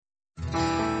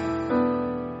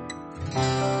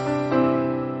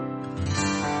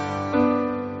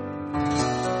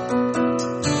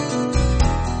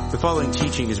following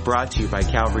teaching is brought to you by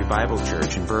Calvary Bible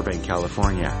Church in Burbank,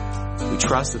 California. We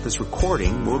trust that this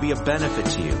recording will be a benefit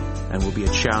to you and will be a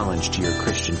challenge to your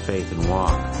Christian faith and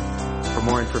walk. For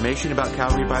more information about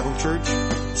Calvary Bible Church,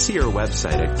 see our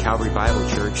website at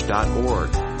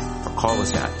calvarybiblechurch.org or call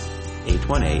us at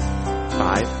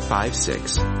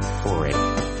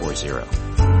 818-556-4840.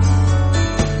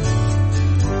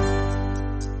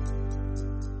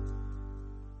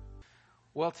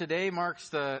 Well, today marks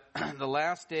the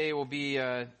last day we'll be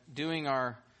doing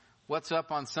our What's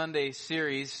Up on Sunday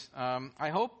series. I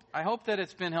hope that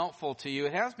it's been helpful to you.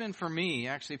 It has been for me,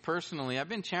 actually, personally. I've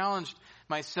been challenged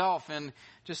myself and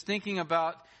just thinking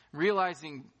about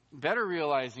better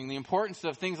realizing the importance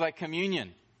of things like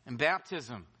communion and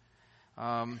baptism.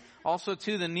 Also,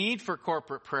 too, the need for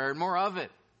corporate prayer and more of it.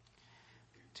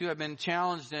 Too, I've been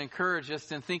challenged and encouraged just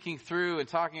in thinking through and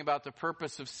talking about the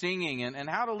purpose of singing and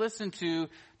how to listen to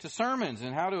sermons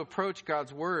and how to approach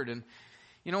God's Word. And,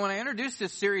 you know, when I introduced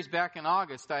this series back in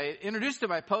August, I introduced it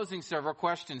by posing several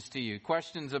questions to you.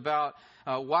 Questions about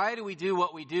why do we do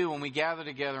what we do when we gather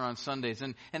together on Sundays?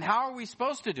 And how are we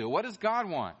supposed to do it? What does God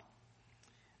want?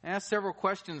 I asked several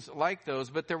questions like those,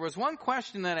 but there was one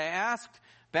question that I asked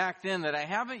back then that I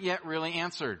haven't yet really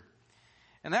answered.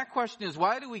 And that question is,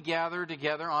 why do we gather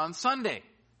together on Sunday?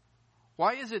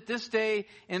 Why is it this day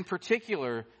in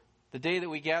particular, the day that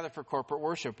we gather for corporate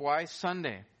worship? Why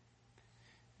Sunday?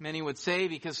 Many would say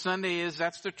because Sunday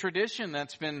that's the tradition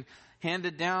that's been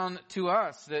handed down to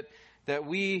us, that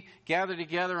we gather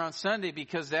together on Sunday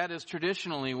because that is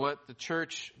traditionally what the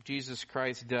Church of Jesus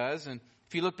Christ does. And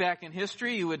if you look back in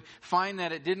history, you would find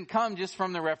that it didn't come just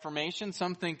from the Reformation.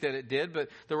 Some think that it did, but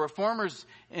the Reformers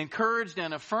encouraged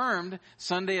and affirmed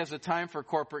Sunday as a time for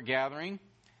corporate gathering.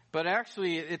 But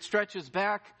actually, it stretches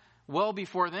back well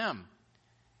before them.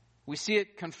 We see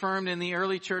it confirmed in the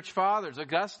early church fathers.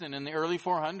 Augustine in the early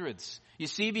 400s.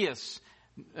 Eusebius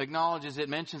acknowledges it,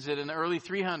 mentions it in the early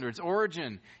 300s.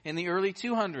 Origen in the early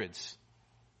 200s.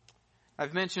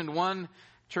 I've mentioned one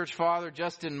church father,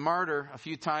 Justin Martyr, a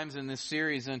few times in this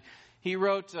series, and he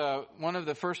wrote one of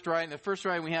the first writing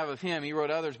we have of him. He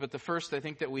wrote others, but the first I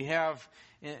think that we have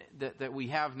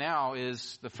now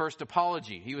is the first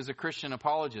apology. He was a Christian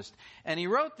apologist, and he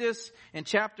wrote this in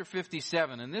chapter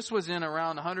 57, and this was in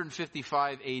around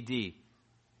 155 A.D.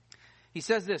 He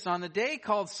says this: "On the day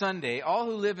called Sunday, all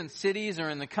who live in cities or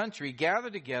in the country gather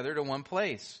together to one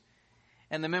place.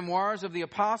 And the memoirs of the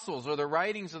apostles or the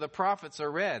writings of the prophets are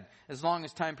read, as long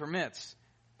as time permits.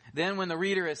 Then when the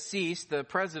reader has ceased, the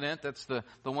president," that's the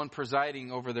one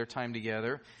presiding over their time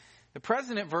together, "the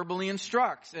president verbally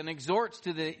instructs and exhorts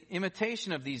to the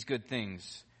imitation of these good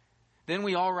things. Then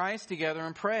we all rise together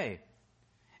and pray.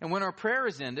 And when our prayer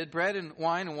is ended, bread and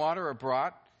wine and water are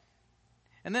brought.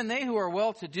 And then they who are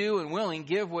well-to-do and willing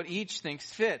give what each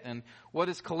thinks fit, and what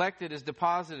is collected is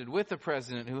deposited with the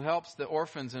president, who helps the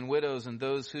orphans and widows and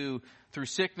those who, through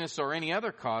sickness or any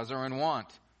other cause, are in want.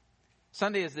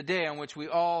 Sunday is the day on which we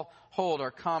all hold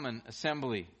our common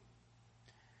assembly."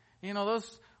 You know,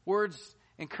 those words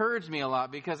encouraged me a lot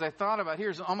because I thought about,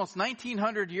 here's almost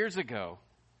 1900 years ago,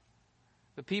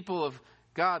 the people of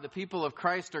God, the people of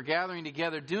Christ are gathering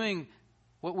together doing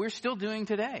what we're still doing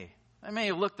today. It may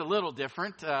have looked a little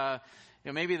different.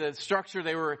 Maybe the structure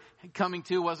they were coming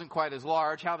to wasn't quite as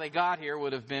large. How they got here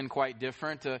would have been quite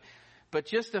different. But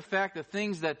just the fact, the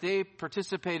things that they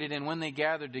participated in when they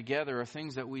gathered together are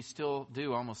things that we still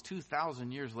do almost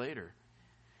 2,000 years later.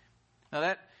 Now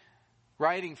that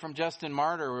writing from Justin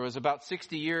Martyr was about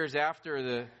 60 years after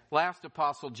the last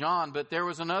Apostle John, but there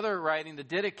was another writing, the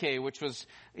Didache, which was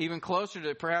even closer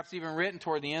to, perhaps even written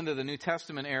toward the end of the New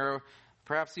Testament era,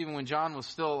 perhaps even when John was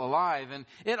still alive. And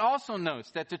it also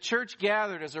notes that the church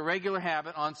gathered as a regular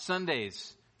habit on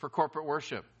Sundays for corporate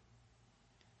worship.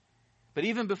 But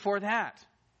even before that,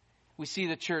 we see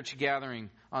the church gathering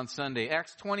on Sunday.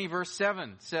 Acts 20 verse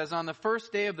 7 says, "On the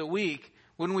first day of the week,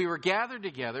 when we were gathered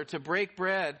together to break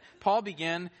bread, Paul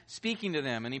began speaking to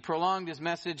them, and he prolonged his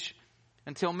message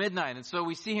until midnight." And so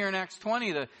we see here in Acts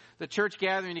 20, the church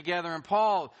gathering together, and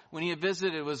Paul, when he had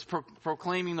visited, was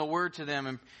proclaiming the word to them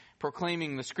and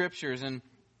proclaiming the scriptures. And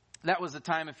that was the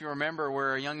time, if you remember,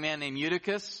 where a young man named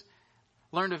Eutychus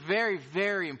learned a very,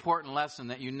 very important lesson,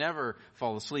 that you never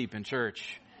fall asleep in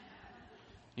church.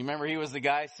 You remember he was the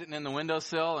guy sitting in the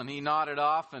windowsill and he nodded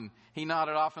off in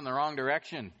the wrong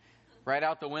direction, right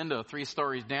out the window, 3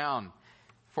 stories down.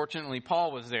 Fortunately,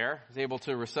 Paul was there, was able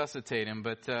to resuscitate him.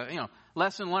 But,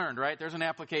 lesson learned, right? There's an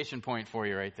application point for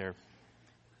you right there.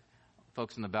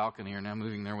 Folks in the balcony are now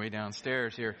moving their way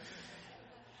downstairs here.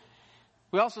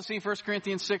 We also see 1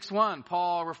 Corinthians 6:1.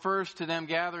 Paul refers to them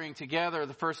gathering together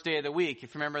the first day of the week.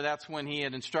 If you remember, that's when he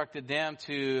had instructed them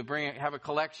to have a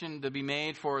collection to be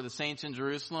made for the saints in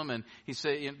Jerusalem. And he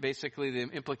said, basically,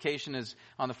 the implication is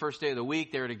on the first day of the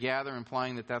week they were to gather,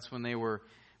 implying that that's when they were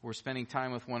spending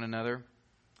time with one another.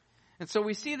 And so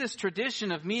we see this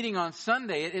tradition of meeting on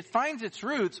Sunday. It finds its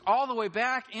roots all the way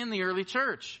back in the early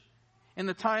church, in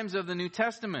the times of the New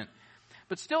Testament.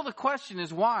 But still the question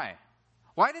is why?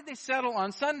 Why did they settle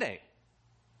on Sunday?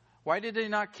 Why did they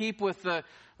not keep with a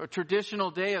traditional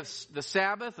day of the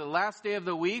Sabbath, the last day of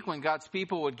the week when God's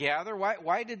people would gather?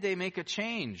 Why did they make a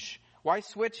change? Why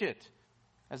switch it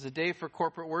as a day for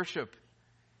corporate worship?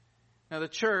 Now the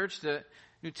church, the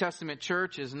New Testament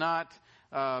church, is not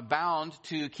bound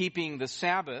to keeping the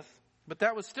Sabbath, but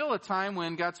that was still a time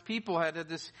when God's people had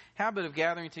this habit of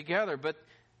gathering together, but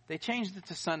they changed it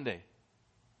to Sunday.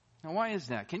 Now, why is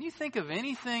that? Can you think of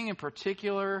anything in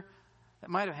particular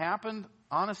that might have happened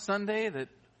on a Sunday that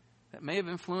may have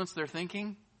influenced their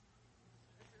thinking?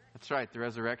 That's right, the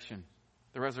resurrection.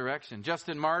 The resurrection.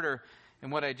 Justin Martyr, in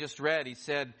what I just read, he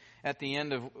said at the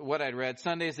end of what I'd read,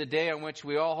 Sunday is the day on which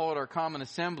we all hold our common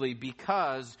assembly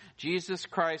because Jesus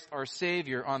Christ, our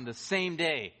Savior, on the same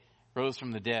day rose from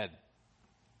the dead.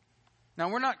 Now,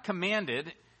 we're not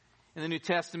commanded in the New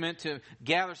Testament to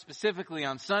gather specifically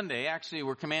on Sunday. Actually,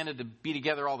 we're commanded to be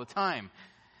together all the time.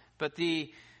 But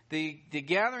the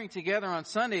gathering together on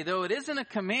Sunday, though it isn't a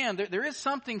command, there is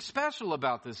something special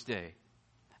about this day.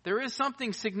 There is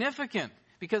something significant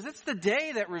because it's the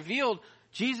day that revealed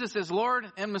Jesus as Lord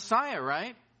and Messiah,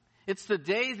 right? It's the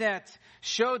day that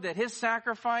showed that His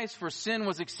sacrifice for sin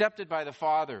was accepted by the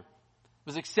Father. It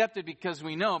was accepted because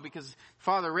the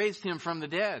Father raised Him from the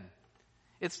dead.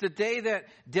 It's the day that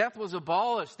death was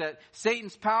abolished, that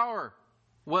Satan's power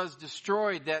was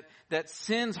destroyed, that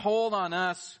sin's hold on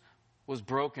us was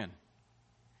broken.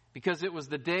 Because it was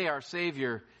the day our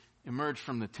Savior emerged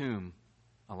from the tomb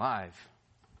alive.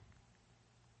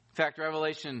 In fact,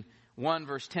 Revelation 1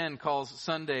 verse 10 calls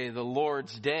Sunday the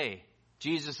Lord's Day,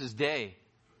 Jesus' day.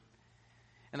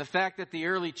 And the fact that the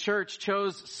early church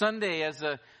chose Sunday as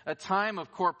a time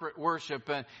of corporate worship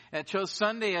and chose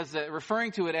Sunday as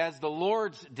referring to it as the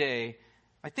Lord's Day,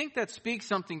 I think that speaks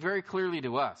something very clearly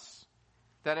to us.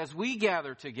 That as we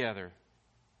gather together,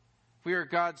 if we are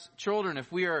God's children, if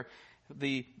we are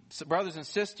the brothers and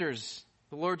sisters,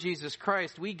 the Lord Jesus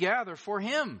Christ, we gather for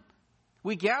Him.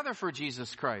 We gather for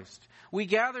Jesus Christ. We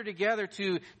gather together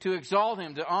to exalt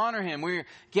Him, to honor Him. We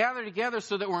gather together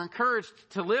so that we're encouraged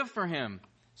to live for Him.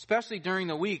 Especially during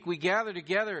the week, we gather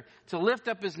together to lift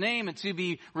up His name and to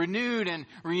be renewed and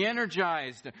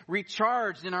re-energized,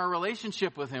 recharged in our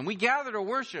relationship with Him. We gather to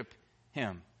worship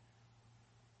Him.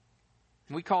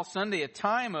 We call Sunday a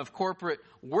time of corporate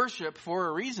worship for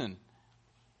a reason.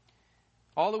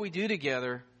 All that we do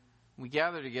together, we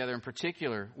gather together in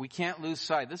particular, we can't lose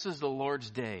sight. This is the Lord's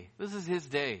day. This is His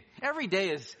day. Every day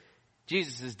is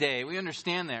Jesus' day. We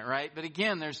understand that, right? But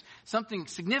again, there's something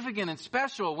significant and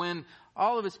special when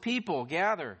all of His people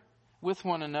gather with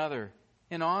one another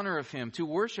in honor of Him, to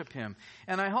worship Him.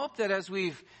 And I hope that as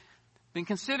we've been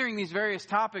considering these various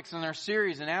topics in our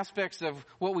series and aspects of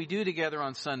what we do together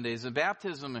on Sundays, and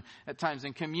baptism at times,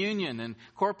 and communion, and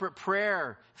corporate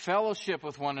prayer, fellowship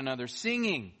with one another,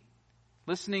 singing,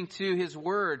 listening to His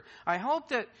Word, I hope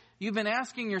that you've been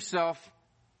asking yourself,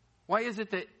 why is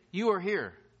it that you are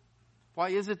here? Why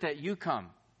is it that you come?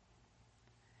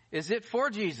 Is it for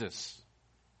Jesus?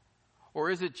 Or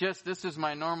is it just, this is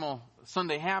my normal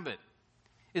Sunday habit?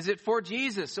 Is it for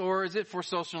Jesus, or is it for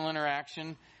social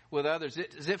interaction with others?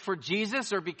 Is it for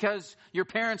Jesus, or because your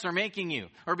parents are making you,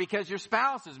 or because your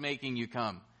spouse is making you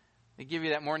come? They give you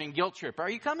that morning guilt trip. Are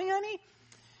you coming, honey?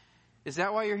 Is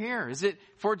that why you're here? Is it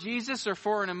for Jesus or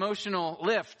for an emotional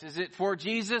lift? Is it for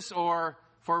Jesus or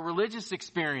for a religious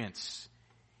experience?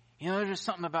 You know, there's just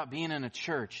something about being in a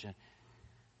church that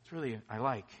it's really, I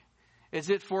like. Is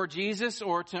it for Jesus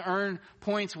or to earn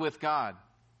points with God?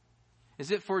 Is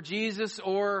it for Jesus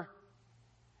or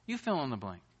you fill in the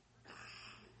blank?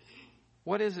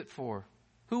 What is it for?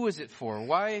 Who is it for?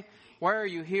 Why are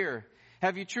you here?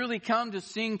 Have you truly come to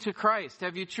sing to Christ?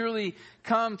 Have you truly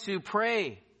come to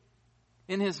pray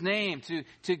in His name,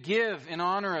 to give in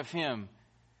honor of Him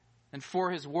and for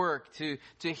His work, to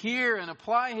hear and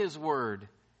apply His Word,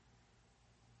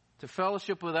 to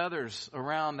fellowship with others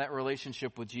around that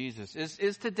relationship with Jesus?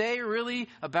 Is today really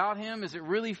about Him? Is it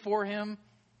really for Him?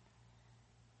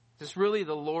 Is this really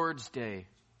the Lord's day?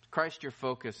 Is Christ your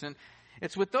focus? And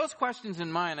it's with those questions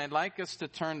in mind, I'd like us to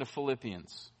turn to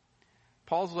Philippians.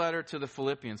 Paul's letter to the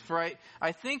Philippians. For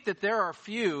I think that there are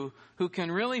few who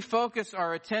can really focus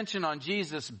our attention on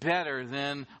Jesus better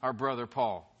than our brother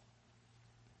Paul.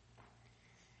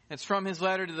 It's from his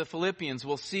letter to the Philippians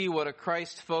we'll see what a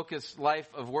Christ-focused life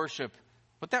of worship,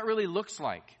 what that really looks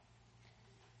like.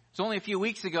 It's only a few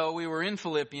weeks ago we were in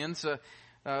Philippians,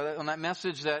 on that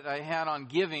message that I had on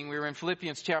giving. We were in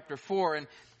Philippians chapter 4, and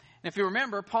if you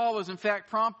remember, Paul was in fact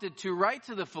prompted to write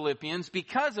to the Philippians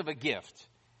because of a gift.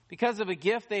 Because of a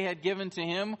gift they had given to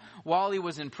him while he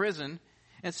was in prison.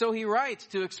 And so he writes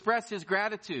to express his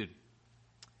gratitude.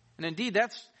 And indeed,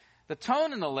 that's the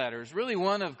tone in the letter is really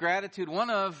one of gratitude, one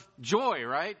of joy,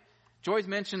 right? Joy is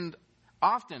mentioned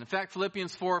often. In fact,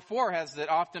 Philippians 4:4 has that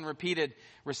often repeated,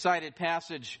 recited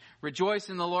passage, rejoice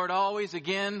in the Lord always.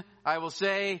 Again, I will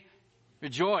say,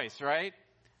 rejoice, right?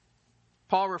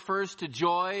 Paul refers to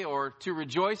joy or to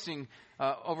rejoicing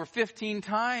over 15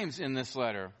 times in this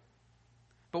letter.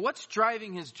 But what's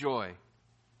driving his joy?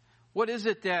 What is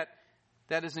it that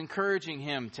is encouraging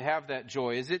him to have that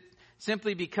joy? Is it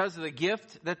simply because of the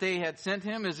gift that they had sent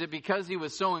him? Is it because he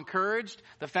was so encouraged?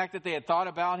 The fact that they had thought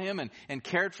about him and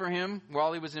cared for him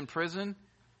while he was in prison?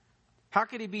 How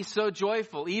could he be so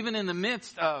joyful even in the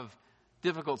midst of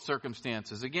difficult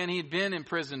circumstances? Again, he had been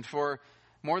imprisoned for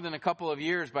more than a couple of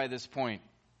years by this point.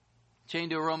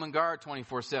 Chained to a Roman guard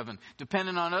 24/7.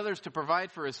 Dependent on others to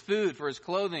provide for his food, for his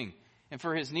clothing, and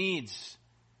for his needs.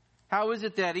 How is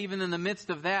it that even in the midst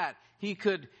of that, he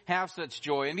could have such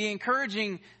joy and be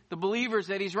encouraging the believers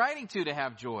that he's writing to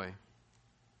have joy?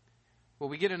 Well,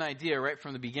 we get an idea right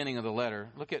from the beginning of the letter.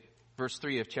 Look at verse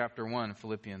 3 of chapter 1 of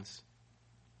Philippians.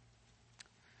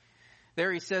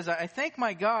 There he says, I thank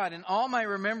my God in all my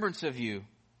remembrance of you,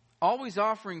 always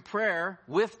offering prayer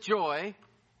with joy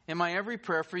in my every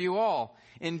prayer for you all,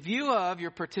 in view of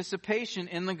your participation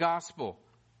in the gospel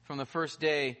from the first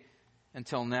day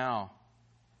until now.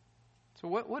 So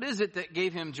what is it that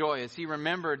gave him joy as he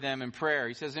remembered them in prayer?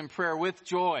 He says in prayer with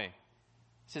joy.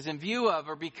 He says in view of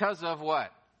or because of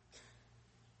what?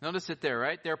 Notice it there,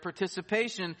 right? Their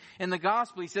participation in the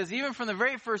gospel. He says even from the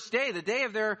very first day, the day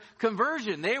of their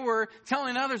conversion, they were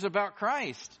telling others about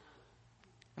Christ.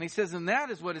 And he says, and that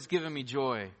is what has given me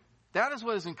joy. That is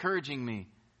what is encouraging me.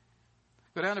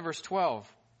 Go down to verse 12.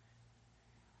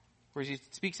 Where he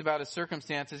speaks about his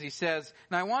circumstances, he says,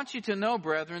 now I want you to know,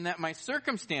 brethren, that my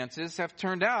circumstances have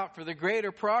turned out for the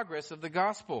greater progress of the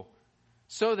gospel,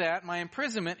 so that my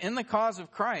imprisonment in the cause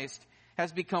of Christ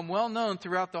has become well known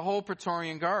throughout the whole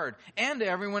Praetorian Guard and to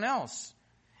everyone else,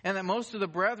 and that most of the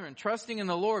brethren, trusting in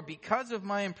the Lord because of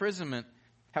my imprisonment,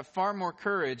 have far more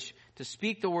courage to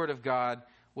speak the word of God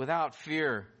without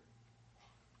fear.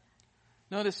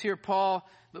 Notice here, Paul,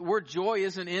 the word joy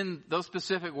isn't in those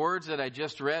specific words that I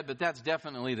just read, but that's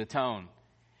definitely the tone.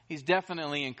 He's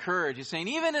definitely encouraged. He's saying,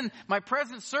 even in my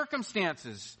present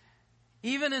circumstances,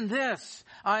 even in this,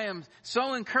 I am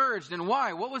so encouraged. And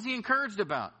why? What was he encouraged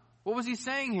about? What was he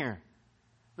saying here?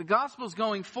 The gospel's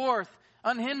going forth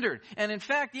unhindered. And in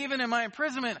fact, even in my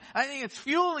imprisonment, I think it's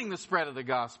fueling the spread of the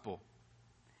gospel.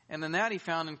 And in that he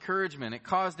found encouragement. It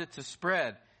caused it to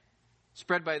spread.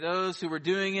 Spread by those who were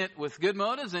doing it with good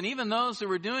motives and even those who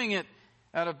were doing it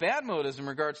out of bad motives in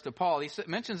regards to Paul. He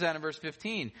mentions that in verse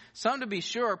 15. Some, to be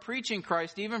sure, are preaching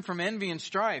Christ even from envy and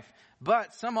strife,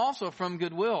 but some also from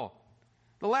goodwill.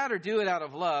 The latter do it out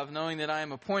of love, knowing that I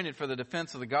am appointed for the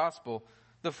defense of the gospel.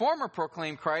 The former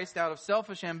proclaim Christ out of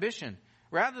selfish ambition,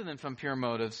 rather than from pure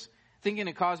motives, thinking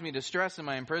it caused me distress in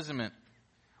my imprisonment.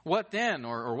 What then,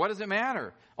 or what does it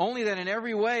matter? Only that in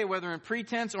every way, whether in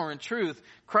pretense or in truth,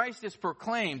 Christ is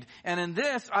proclaimed, and in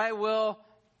this I will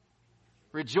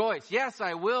rejoice. Yes,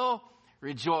 I will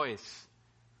rejoice.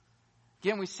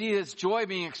 Again, we see his joy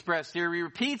being expressed here. He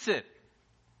repeats it.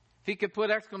 If he could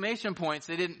put exclamation points,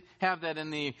 they didn't have that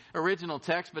in the original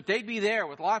text, but they'd be there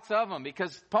with lots of them,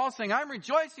 because Paul's saying, I'm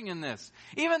rejoicing in this.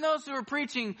 Even those who are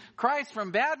preaching Christ from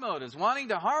bad motives, wanting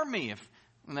to harm me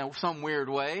in some weird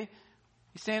way,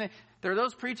 he's saying there are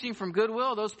those preaching from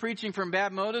goodwill, those preaching from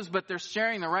bad motives, but they're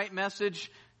sharing the right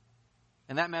message.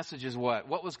 And that message is what?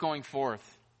 What was going forth?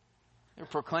 They're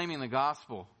proclaiming the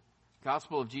gospel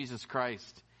of Jesus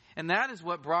Christ. And that is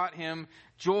what brought him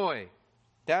joy.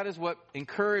 That is what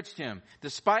encouraged him.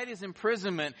 Despite his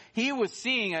imprisonment, he was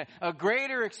seeing a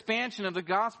greater expansion of the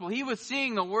gospel. He was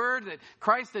seeing the word that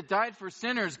Christ had died for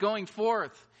sinners going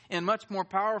forth in much more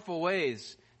powerful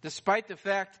ways, despite the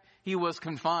fact he was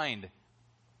confined.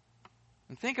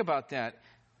 And think about that.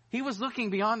 He was looking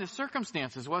beyond his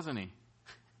circumstances, wasn't he? In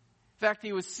fact,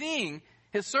 he was seeing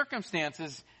his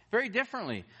circumstances very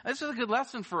differently. This is a good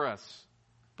lesson for us,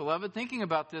 beloved, thinking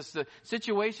about this, the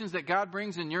situations that God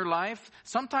brings in your life,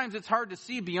 sometimes it's hard to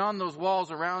see beyond those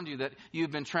walls around you that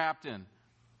you've been trapped in.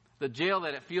 The jail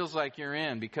that it feels like you're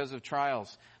in because of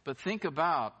trials. But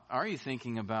are you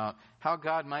thinking about how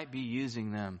God might be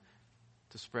using them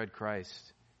to spread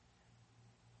Christ?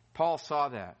 Paul saw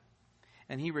that,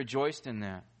 and he rejoiced in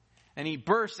that. And he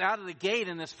bursts out of the gate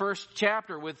in this first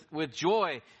chapter with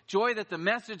joy. Joy that the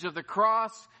message of the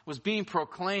cross was being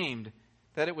proclaimed,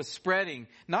 that it was spreading,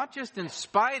 not just in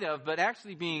spite of, but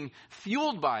actually being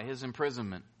fueled by his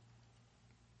imprisonment.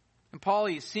 And Paul,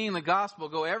 he's seeing the gospel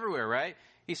go everywhere, right?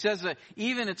 He says that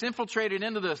even it's infiltrated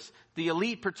into the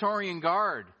elite Praetorian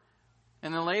Guard.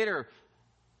 And then later,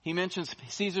 he mentions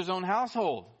Caesar's own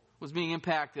household was being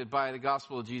impacted by the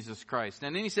gospel of Jesus Christ.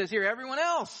 And then he says here, everyone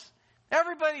else,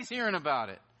 everybody's hearing about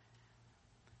it.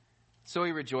 So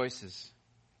he rejoices.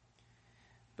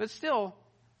 But still,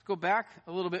 let's go back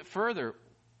a little bit further.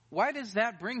 Why does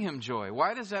that bring him joy?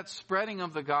 Why does that spreading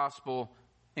of the gospel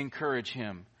encourage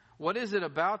him? What is it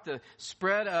about the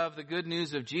spread of the good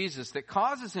news of Jesus that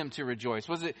causes him to rejoice?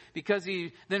 Was it because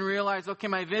he then realized, okay,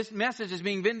 my message is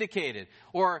being vindicated?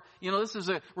 Or, this is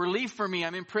a relief for me.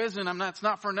 I'm in prison. It's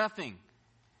not for nothing.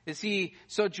 Is he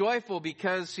so joyful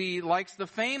because he likes the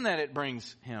fame that it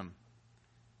brings him?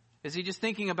 Is he just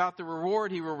thinking about the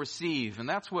reward he will receive? And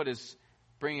that's what is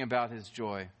bringing about his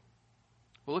joy.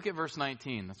 Well, look at verse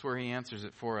 19. That's where he answers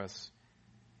it for us.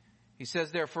 He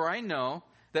says, therefore I know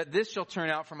that this shall turn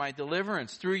out for my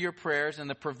deliverance through your prayers and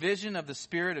the provision of the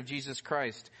Spirit of Jesus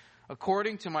Christ,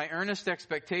 according to my earnest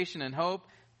expectation and hope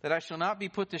that I shall not be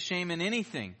put to shame in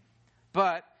anything,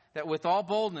 but that with all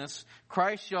boldness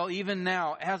Christ shall even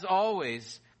now, as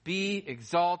always, be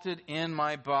exalted in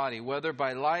my body, whether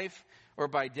by life or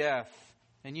by death.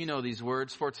 And you know these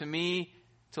words, for to me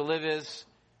to live is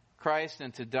Christ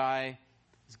and to die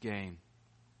is gain.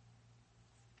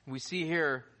 We see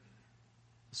here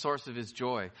the source of his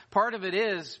joy. Part of it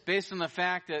is based on the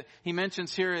fact that he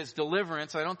mentions here his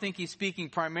deliverance. I don't think he's speaking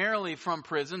primarily from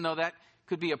prison, though that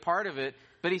could be a part of it.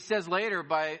 But he says later,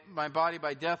 by my body,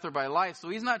 by death or by life. So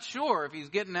he's not sure if he's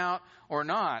getting out or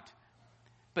not.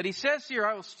 But he says here,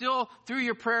 I will still, through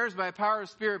your prayers, by the power of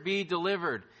the Spirit, be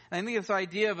delivered. And I think this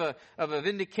idea of a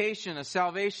vindication, a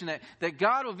salvation, that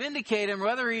God will vindicate him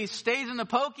whether he stays in the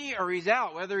pokey or he's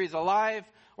out, whether he's alive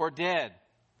or dead.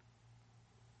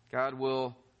 God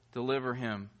will deliver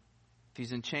him if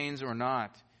he's in chains or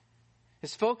not.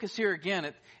 His focus here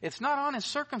again, it's not on his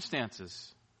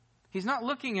circumstances. He's not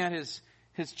looking at his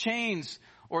chains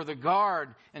or the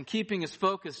guard and keeping his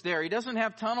focus there. He doesn't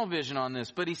have tunnel vision on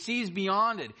this, but he sees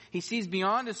beyond it. He sees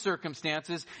beyond his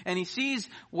circumstances, and he sees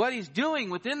what he's doing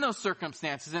within those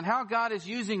circumstances and how God is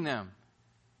using them,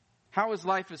 how his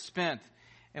life is spent,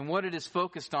 and what it is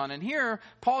focused on. And here,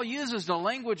 Paul uses the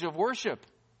language of worship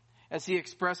as he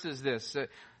expresses this.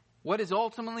 What is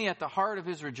ultimately at the heart of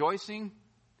his rejoicing?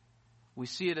 We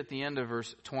see it at the end of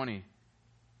verse 20.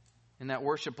 In that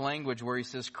worship language where he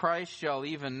says, Christ shall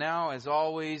even now as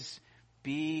always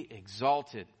be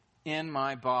exalted in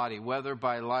my body, whether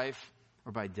by life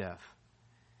or by death.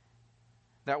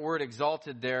 That word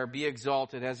exalted there, be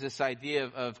exalted, has this idea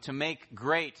of to make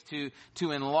great,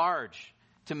 to enlarge,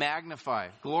 to magnify,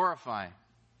 glorify.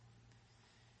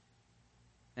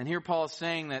 And here Paul is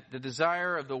saying that the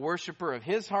desire of the worshiper of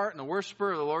his heart and the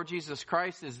worshiper of the Lord Jesus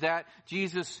Christ is that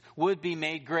Jesus would be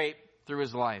made great through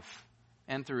his life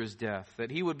and through his death. That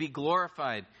he would be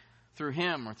glorified through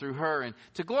him or through her. And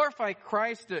to glorify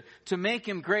Christ, to make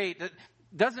him great, that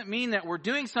doesn't mean that we're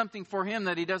doing something for him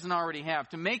that he doesn't already have.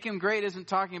 To make him great isn't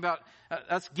talking about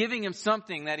us giving him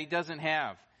something that he doesn't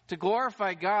have. To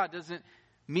glorify God doesn't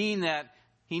mean that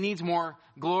he needs more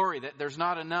glory, that there's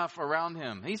not enough around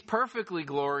him. He's perfectly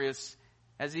glorious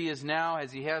as he is now,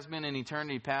 as he has been in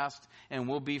eternity past, and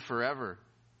will be forever.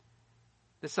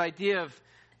 This idea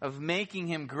of making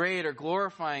him great or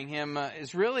glorifying him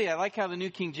is really, I like how the New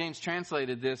King James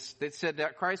translated this. They said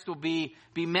that Christ will be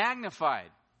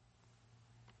magnified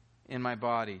in my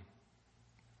body.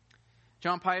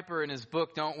 John Piper, in his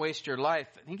book, Don't Waste Your Life,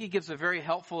 I think he gives a very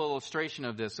helpful illustration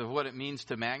of this, of what it means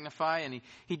to magnify. And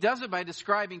he does it by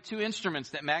describing two instruments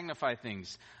that magnify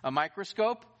things, a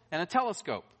microscope and a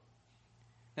telescope.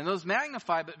 And those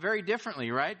magnify, but very differently,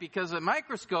 right? Because a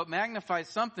microscope magnifies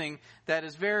something that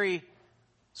is very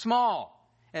small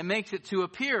and makes it to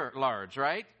appear large,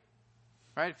 right?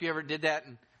 Right? If you ever did that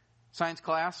in science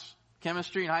class,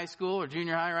 chemistry in high school or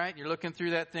junior high, right? You're looking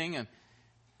through that thing and,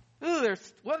 ooh,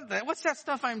 what's that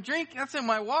stuff I'm drinking? That's in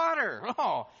my water.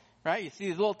 Oh, right? You see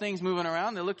these little things moving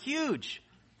around. They look huge.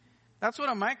 That's what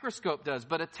a microscope does.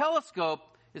 But a telescope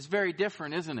is very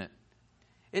different, isn't it?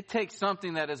 It takes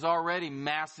something that is already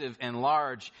massive and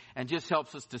large and just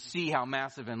helps us to see how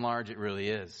massive and large it really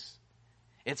is.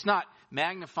 It's not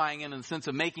magnifying it in the sense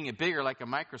of making it bigger like a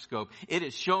microscope. It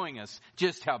is showing us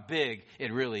just how big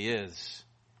it really is.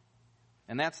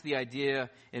 And that's the idea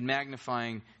in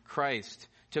magnifying Christ.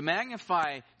 To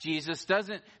magnify Jesus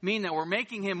doesn't mean that we're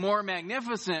making him more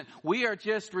magnificent. We are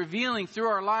just revealing through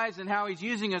our lives and how he's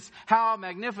using us how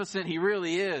magnificent he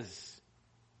really is.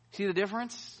 See the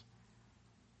difference?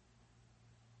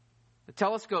 The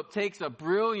telescope takes a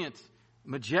brilliant,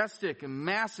 majestic, and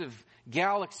massive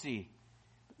galaxy,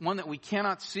 one that we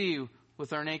cannot see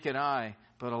with our naked eye,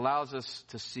 but allows us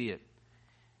to see it.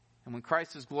 And when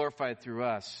Christ is glorified through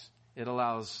us, it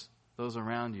allows those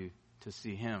around you to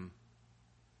see him.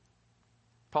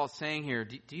 Paul's saying here,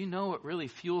 do you know what really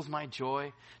fuels my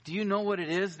joy? Do you know what it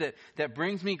is that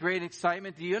brings me great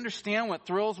excitement? Do you understand what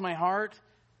thrills my heart?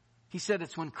 He said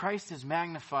it's when Christ is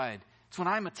magnified. It's when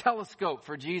I'm a telescope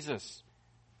for Jesus.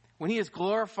 When he is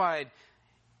glorified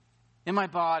in my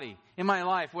body, in my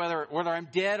life, whether I'm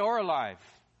dead or alive.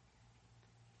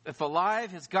 If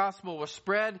alive, his gospel was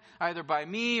spread either by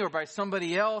me or by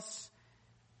somebody else.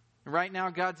 Right now,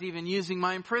 God's even using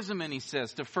my imprisonment, he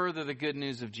says, to further the good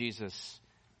news of Jesus.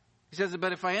 He says,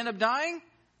 but if I end up dying,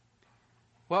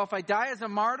 well, if I die as a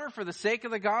martyr for the sake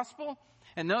of the gospel,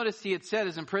 and notice he had said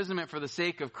his imprisonment for the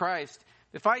sake of Christ.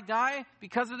 If I die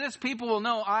because of this, people will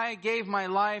know I gave my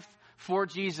life for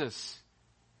Jesus.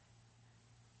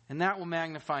 And that will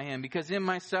magnify him, because in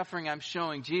my suffering I'm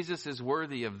showing Jesus is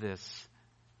worthy of this.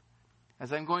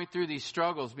 As I'm going through these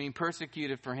struggles, being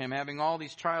persecuted for him, having all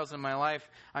these trials in my life,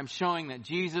 I'm showing that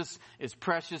Jesus is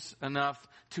precious enough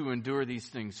to endure these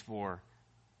things for,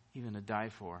 even to die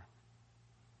for.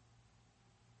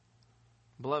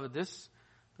 Beloved, this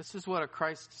is what a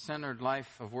Christ-centered life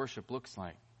of worship looks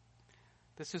like.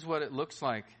 This is what it looks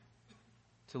like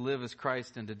to live as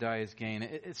Christ and to die as gain.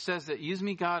 It says that use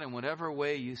me, God, in whatever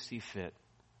way you see fit.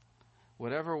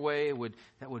 Whatever way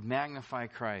that would magnify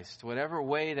Christ. Whatever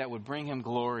way that would bring him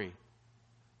glory.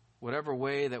 Whatever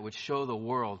way that would show the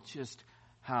world just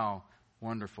how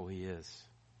wonderful he is.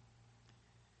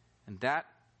 And that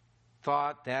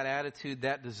thought, that attitude,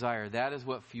 that desire, that is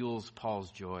what fuels Paul's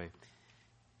joy.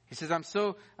 He says, I'm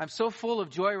so full of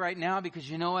joy right now because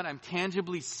you know what? I'm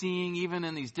tangibly seeing, even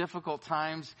in these difficult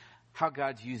times, how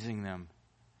God's using them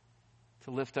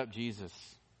to lift up Jesus.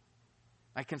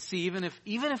 I can see even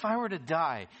if I were to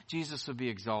die, Jesus would be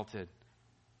exalted.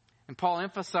 And Paul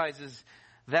emphasizes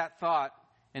that thought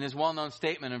in his well-known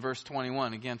statement in verse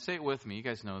 21. Again, say it with me. You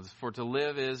guys know this. For to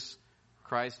live is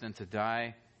Christ and to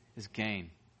die is gain.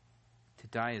 To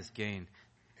die is gain.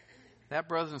 That,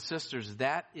 brothers and sisters,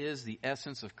 that is the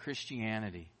essence of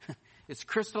Christianity. It's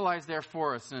crystallized there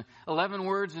for us. 11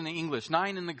 words in the English,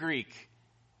 9 in the Greek.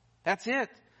 That's it.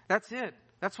 That's it.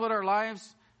 That's what our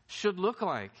lives should look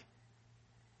like.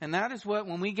 And that is what,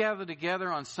 when we gather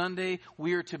together on Sunday,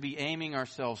 we are to be aiming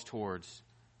ourselves towards.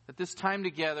 That this time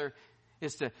together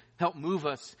is to help move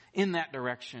us in that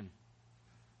direction.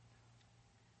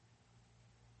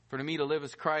 For to me to live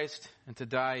is Christ and to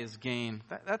die is gain.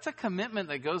 That's a commitment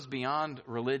that goes beyond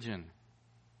religion.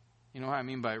 You know what I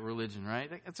mean by religion,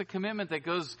 right? It's a commitment that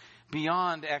goes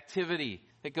beyond activity,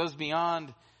 that goes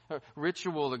beyond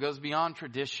ritual, that goes beyond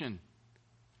tradition.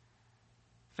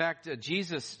 In fact,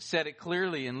 Jesus said it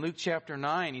clearly in Luke chapter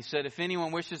 9. He said, if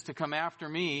anyone wishes to come after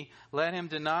me, let him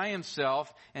deny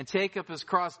himself and take up his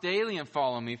cross daily and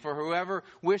follow me. For whoever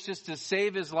wishes to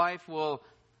save his life will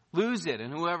lose it.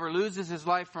 And whoever loses his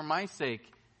life for my sake,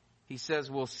 he says,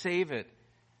 will save it.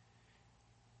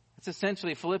 It's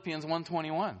essentially Philippians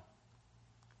 1:21.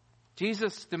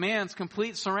 Jesus demands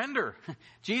complete surrender.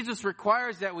 Jesus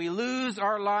requires that we lose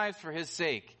our lives for his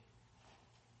sake.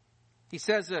 He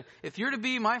says, if you're to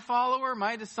be my follower,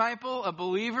 my disciple, a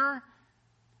believer,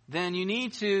 then you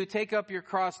need to take up your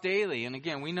cross daily. And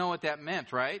again, we know what that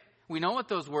meant, right? We know what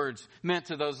those words meant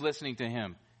to those listening to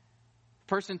him. A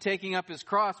person taking up his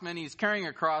cross meant he's carrying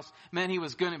a cross, meant he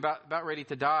was going about ready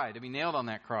to die, to be nailed on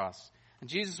that cross. And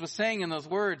Jesus was saying in those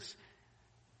words,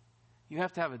 you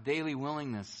have to have a daily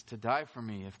willingness to die for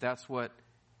me if that's what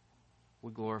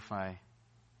would glorify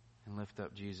and lift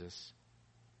up Jesus.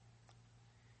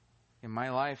 And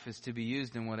my life is to be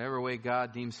used in whatever way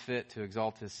God deems fit to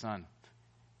exalt his Son.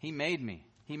 He made me.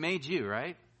 He made you,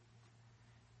 right?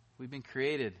 We've been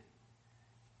created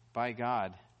by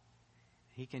God.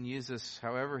 He can use us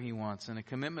however he wants. And a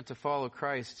commitment to follow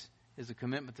Christ is a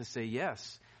commitment to say,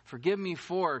 yes, forgive me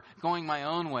for going my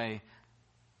own way.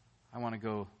 I want to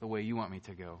go the way you want me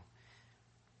to go.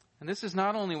 And this is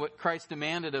not only what Christ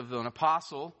demanded of an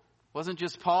apostle. It wasn't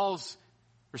just Paul's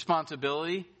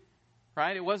responsibility.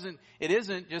 Right? It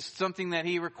isn't just something that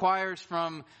he requires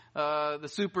from the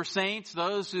super saints,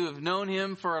 those who have known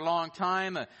him for a long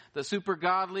time, the super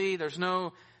godly. There's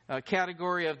no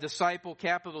category of disciple,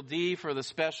 capital D, for the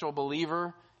special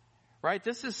believer. Right?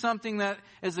 This is something that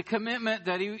is a commitment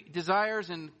that he desires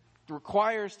and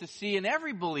requires to see in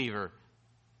every believer.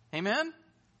 Amen?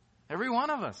 Every one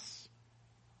of us.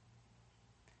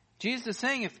 Jesus is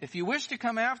saying, if you wish to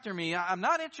come after me, I'm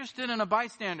not interested in a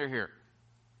bystander here.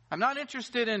 I'm not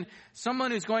interested in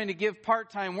someone who's going to give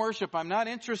part-time worship. I'm not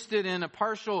interested in a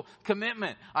partial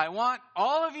commitment. I want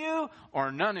all of you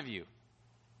or none of you.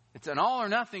 It's an all or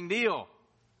nothing deal.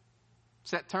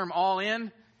 It's that term all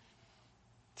in.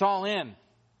 It's all in.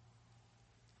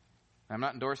 I'm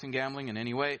not endorsing gambling in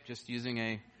any way, just using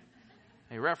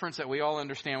a reference that we all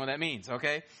understand what that means,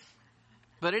 okay?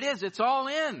 But it's all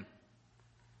in.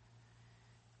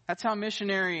 That's how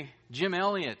missionary Jim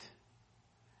Elliot,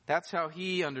 that's how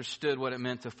he understood what it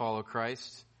meant to follow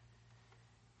Christ.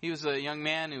 He was a young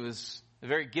man who was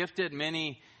very gifted.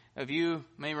 Many of you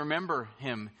may remember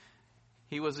him.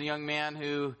 He was a young man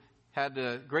who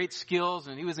had great skills,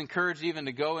 and he was encouraged even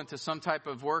to go into some type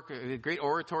of work, great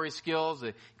oratory skills,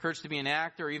 encouraged to be an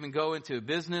actor, or even go into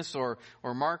business or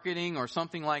marketing or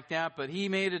something like that. But he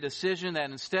made a decision that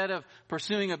instead of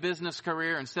pursuing a business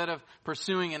career, instead of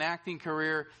pursuing an acting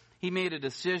career, he made a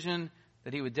decision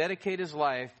that he would dedicate his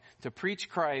life to preach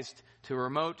Christ to a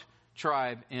remote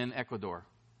tribe in Ecuador.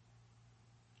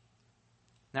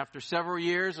 And after several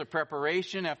years of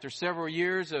preparation, after several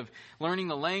years of learning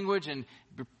the language and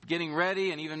getting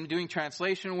ready and even doing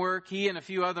translation work, he and a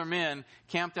few other men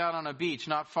camped out on a beach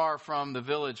not far from the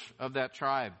village of that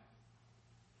tribe.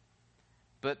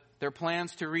 But their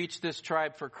plans to reach this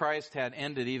tribe for Christ had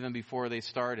ended even before they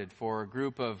started, for a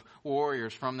group of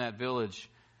warriors from that village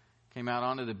came out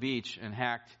onto the beach and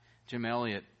hacked Jim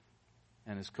Elliot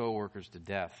and his co-workers to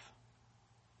death.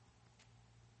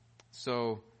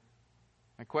 So,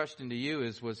 my question to you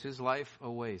is, was his life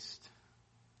a waste?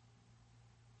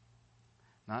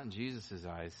 Not in Jesus'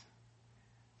 eyes.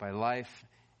 By life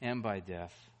and by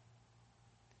death.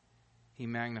 He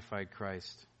magnified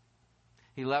Christ.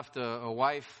 He left a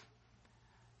wife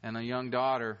and a young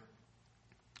daughter.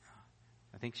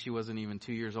 I think she wasn't even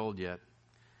 2 years old yet.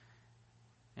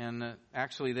 And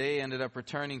actually they ended up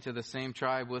returning to the same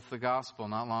tribe with the gospel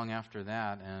not long after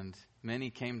that. And many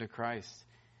came to Christ.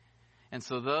 And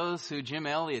so those who Jim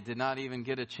Elliot did not even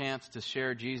get a chance to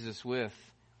share Jesus with,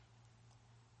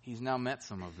 he's now met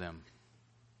some of them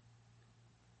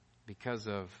because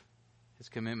of his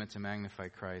commitment to magnify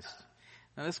Christ.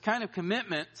 Now this kind of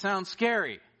commitment sounds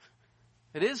scary.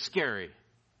 It is scary,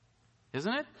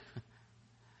 isn't it?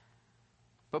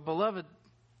 But beloved,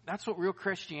 that's what real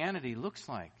Christianity looks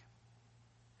like.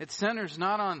 It centers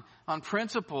not on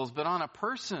principles, but on a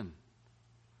person.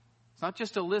 It's not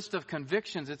just a list of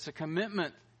convictions. It's a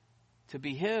commitment to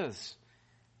be His.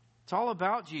 It's all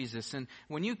about Jesus. And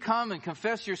when you come and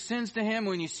confess your sins to Him,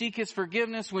 when you seek His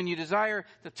forgiveness, when you desire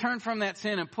to turn from that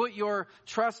sin and put your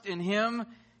trust in Him,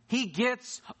 He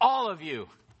gets all of you.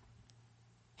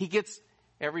 He gets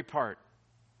every part.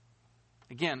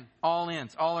 Again, all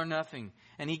ins, all or nothing.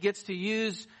 And He gets to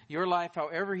use your life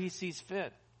however He sees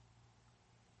fit.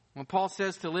 When Paul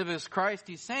says to live as Christ,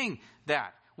 he's saying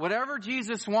that. Whatever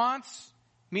Jesus wants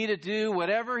me to do,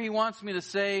 whatever He wants me to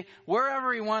say,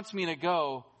 wherever He wants me to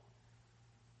go,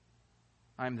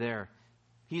 I'm there.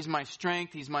 He's my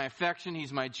strength. He's my affection.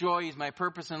 He's my joy. He's my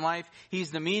purpose in life.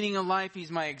 He's the meaning of life. He's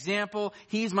my example.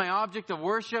 He's my object of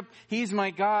worship. He's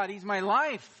my God. He's my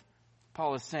life,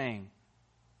 Paul is saying.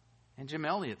 And Jim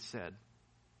Elliot said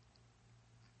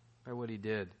by what he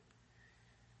did.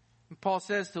 And Paul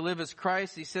says to live as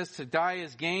Christ. He says to die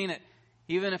is gain.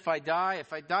 Even if I die,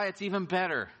 it's even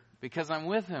better because I'm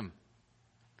with Him.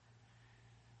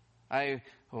 I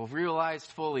have realized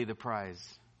fully the prize,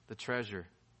 the treasure.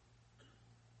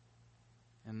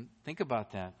 And think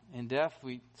about that. In death,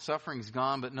 suffering's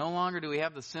gone, but no longer do we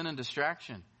have the sin and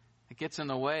distraction. It gets in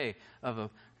the way of a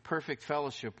perfect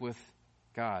fellowship with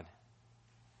God.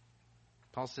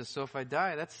 Paul says, so if I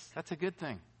die, that's a good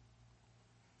thing.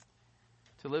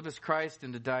 To live as Christ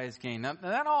and to die as gain. Now,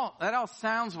 that all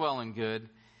sounds well and good,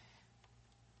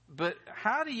 but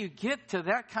how do you get to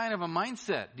that kind of a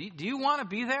mindset? Do you want to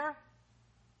be there?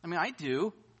 I mean, I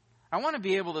do. I want to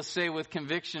be able to say with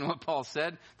conviction what Paul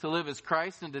said, to live as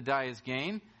Christ and to die as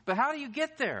gain. But how do you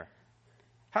get there?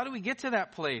 How do we get to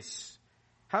that place?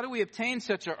 How do we obtain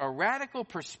such a radical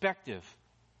perspective?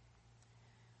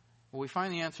 Well, we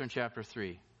find the answer in chapter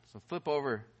 3. So flip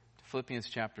over to Philippians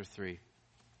chapter 3.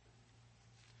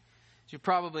 As you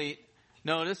probably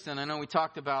noticed, and I know we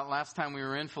talked about last time we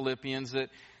were in Philippians, that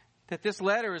that this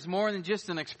letter is more than just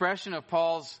an expression of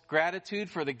Paul's gratitude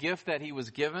for the gift that he was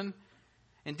given.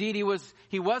 Indeed, he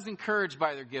was encouraged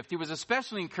by their gift. He was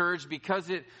especially encouraged because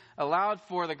it allowed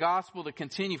for the gospel to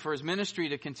continue, for his ministry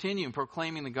to continue in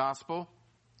proclaiming the gospel.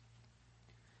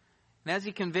 And as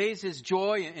he conveys his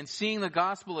joy in seeing the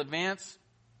gospel advance,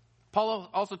 Paul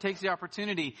also takes the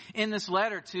opportunity in this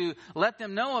letter to let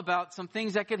them know about some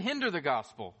things that could hinder the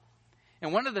gospel.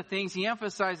 And one of the things he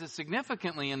emphasizes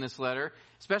significantly in this letter,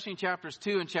 especially in chapters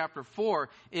 2 and chapter 4,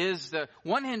 is the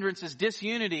one hindrance is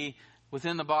disunity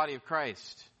within the body of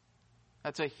Christ.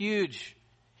 That's a huge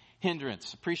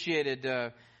hindrance.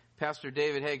 Appreciated Pastor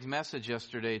David Haig's message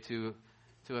yesterday to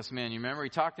us men. You remember he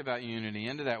talked about unity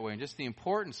into that way and just the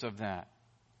importance of that.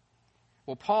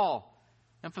 Well, Paul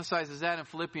emphasizes that in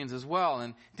Philippians as well.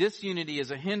 And disunity is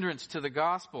a hindrance to the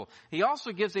gospel. He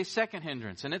also gives a second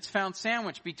hindrance, and it's found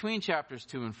sandwiched between chapters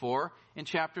 2 and 4 in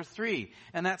chapter 3.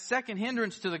 And that second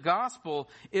hindrance to the gospel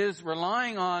is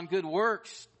relying on good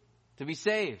works to be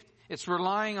saved. It's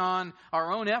relying on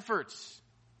our own efforts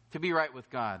to be right with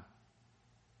God.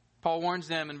 Paul warns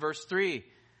them in verse 3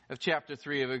 of chapter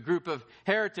 3 of a group of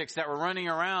heretics that were running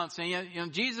around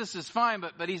saying, Jesus is fine,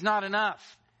 but he's not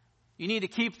enough. You need to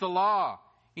keep the law.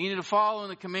 You need to follow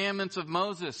the commandments of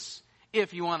Moses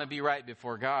if you want to be right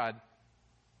before God.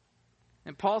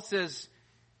 And Paul says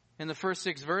in the first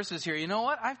 6 verses here, you know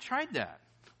what? I've tried that.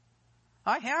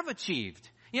 I have achieved.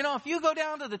 If you go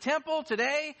down to the temple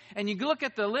today and you look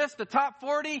at the list, the top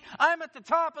 40, I'm at the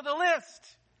top of the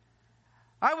list.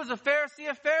 I was a Pharisee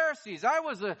of Pharisees. I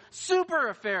was a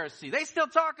super Pharisee. They still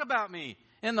talk about me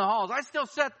in the halls. I still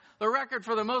set the record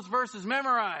for the most verses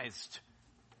memorized.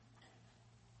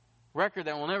 Record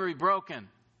that will never be broken.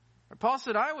 Paul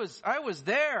said, I was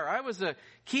there. I was a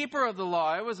keeper of the law.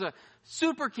 I was a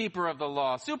super keeper of the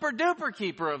law. Super duper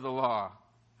keeper of the law.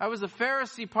 I was a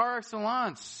Pharisee par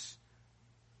excellence.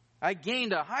 I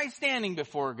gained a high standing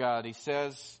before God, he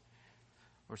says.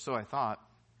 Or so I thought.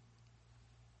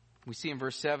 We see in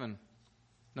verse 7.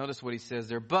 Notice what he says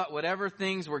there. But whatever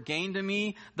things were gained to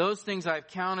me, those things I've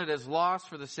counted as loss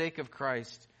for the sake of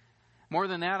Christ. More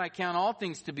than that, I count all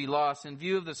things to be lost in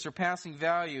view of the surpassing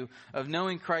value of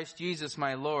knowing Christ Jesus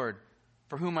my Lord,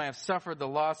 for whom I have suffered the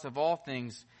loss of all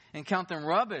things, and count them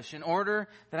rubbish in order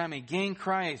that I may gain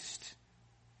Christ.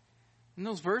 In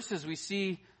those verses we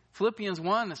see Philippians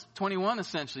 1:21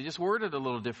 essentially, just worded a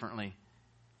little differently.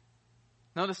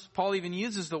 Notice Paul even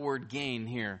uses the word gain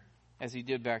here, as he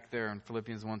did back there in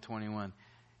Philippians 1:21.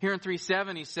 Here in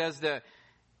 3:7 he says that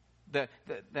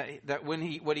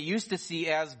what he used to see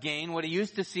as gain, what he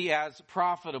used to see as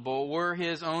profitable were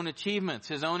his own achievements,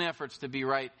 his own efforts to be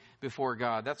right before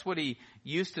God. That's what he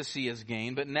used to see as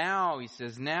gain. But now, he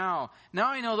says, now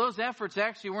I know those efforts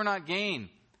actually were not gain.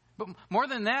 But more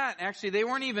than that, actually, they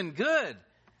weren't even good.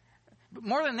 But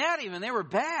more than that even, they were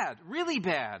bad, really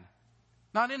bad.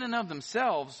 Not in and of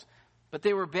themselves, but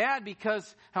they were bad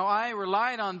because how I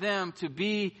relied on them to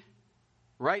be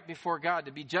right before God,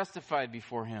 to be justified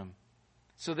before Him.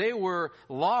 So they were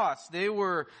loss. They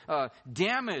were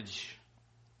damage.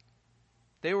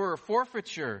 They were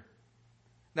forfeiture.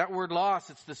 That word loss,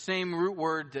 it's the same root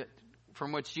word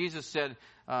from which Jesus said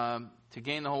to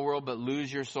gain the whole world but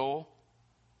lose your soul.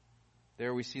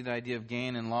 There we see the idea of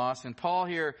gain and loss. And Paul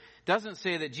here doesn't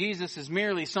say that Jesus is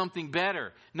merely something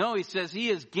better. No, he says he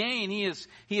is gain, he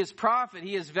is profit,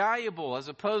 he is valuable as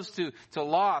opposed to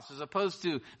loss, as opposed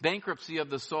to bankruptcy of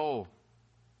the soul.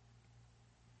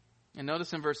 And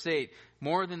notice in verse 8,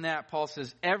 more than that, Paul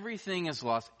says, everything is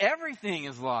lost. Everything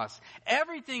is lost.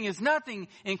 Everything is nothing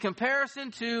in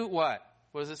comparison to what?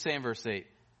 What does it say in verse 8?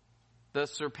 The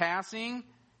surpassing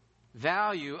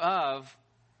value of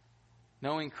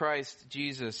knowing Christ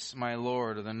Jesus my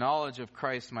Lord, or the knowledge of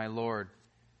Christ my Lord.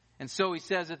 And so he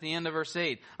says at the end of verse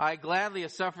 8, I gladly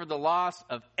have suffered the loss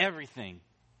of everything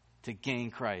to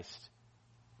gain Christ.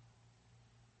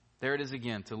 There it is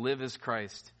again, to live as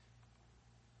Christ.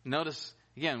 Notice,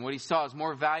 again, what he saw is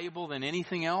more valuable than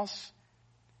anything else.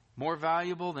 More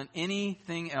valuable than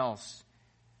anything else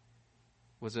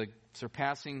was a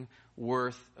surpassing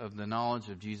worth of the knowledge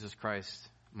of Jesus Christ,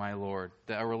 my Lord.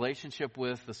 A relationship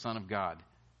with the Son of God.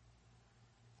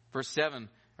 Verse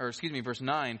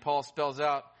 9, Paul spells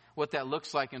out what that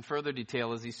looks like in further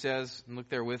detail as he says, and look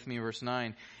there with me, verse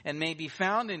 9, and may be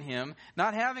found in him,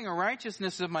 not having a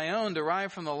righteousness of my own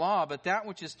derived from the law, but that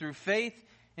which is through faith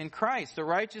in Christ, the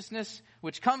righteousness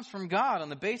which comes from God on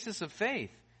the basis of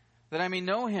faith, that I may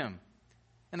know him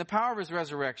and the power of his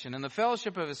resurrection and the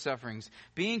fellowship of his sufferings,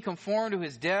 being conformed to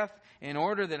his death, in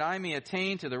order that I may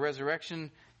attain to the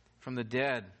resurrection from the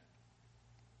dead.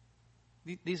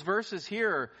 These verses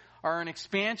here are an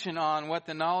expansion on what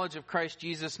the knowledge of Christ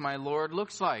Jesus, my Lord,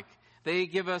 looks like. They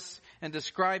give us and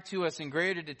describe to us in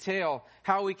greater detail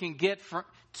how we can get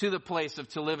to the place of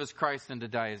to live as Christ and to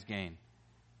die as gain.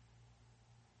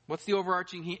 What's the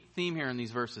overarching theme here in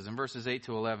these verses, in verses 8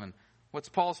 to 11? What's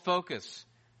Paul's focus?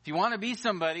 If you want to be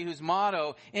somebody whose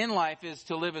motto in life is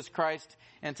to live as Christ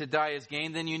and to die as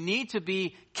gain, then you need to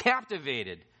be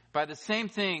captivated by the same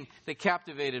thing that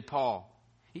captivated Paul.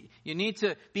 You need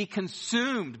to be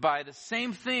consumed by the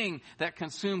same thing that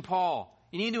consumed Paul.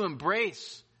 You need to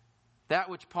embrace that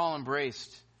which Paul embraced,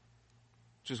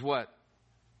 which is what?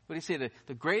 What do you say?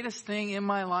 The greatest thing in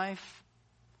my life,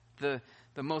 the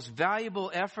most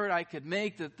valuable effort I could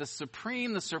make, the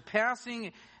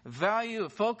surpassing value,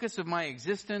 focus of my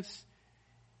existence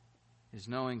is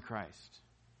knowing Christ.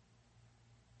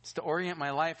 It's to orient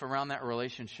my life around that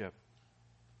relationship.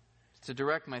 It's to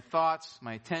direct my thoughts,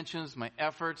 my attentions, my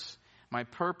efforts, my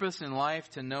purpose in life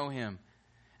to know Him.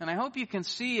 And I hope you can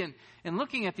see, in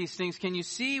looking at these things, can you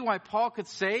see why Paul could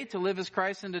say to live as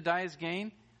Christ and to die as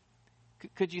gain?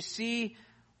 Could you see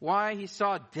why he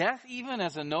saw death even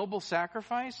as a noble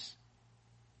sacrifice?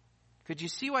 Could you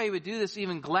see why he would do this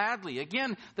even gladly?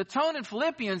 Again, the tone in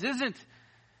Philippians isn't,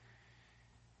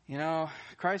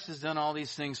 Christ has done all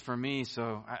these things for me,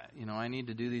 so I need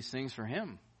to do these things for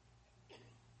Him.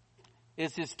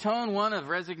 Is his tone one of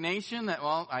resignation that,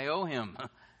 I owe Him?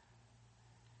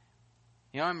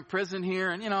 I'm in prison here,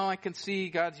 and, I can see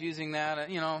God's using that.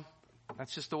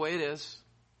 That's just the way it is.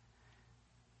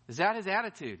 Is that his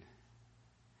attitude?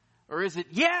 Or is it,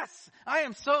 yes, I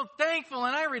am so thankful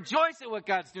and I rejoice at what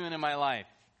God's doing in my life?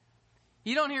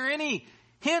 You don't hear any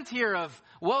hint here of,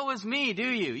 woe is me, do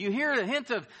you? You hear the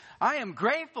hint of, I am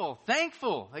grateful,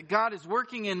 thankful that God is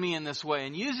working in me in this way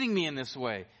and using me in this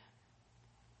way.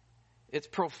 It's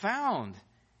profound.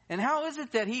 And how is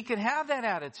it that he could have that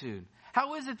attitude?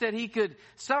 How is it that he could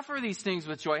suffer these things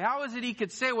with joy? How is it he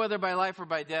could say, whether by life or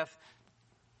by death,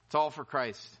 it's all for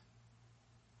Christ?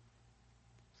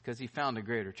 It's because he found a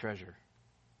greater treasure.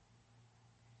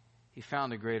 He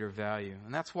found a greater value.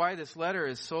 And that's why this letter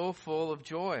is so full of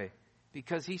joy.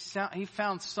 Because he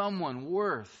found someone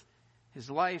worth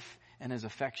his life and his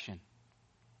affection.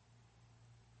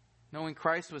 Knowing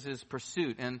Christ was his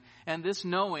pursuit. And this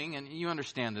knowing, and you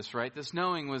understand this, right? This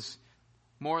knowing was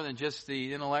more than just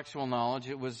the intellectual knowledge.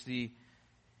 It was the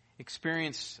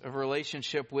experience of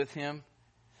relationship with Him.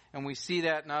 And we see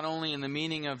that not only in the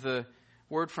meaning of the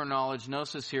word for knowledge,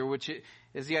 gnosis here, which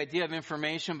is the idea of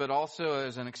information, but also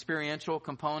as an experiential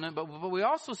component. But we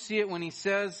also see it when he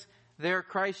says there,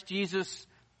 Christ Jesus,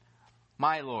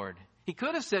 my Lord. He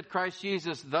could have said Christ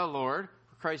Jesus, the Lord,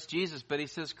 or Christ Jesus, but he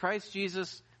says Christ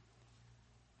Jesus,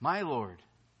 my Lord.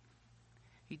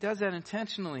 He does that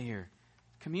intentionally here.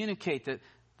 Communicate that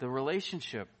the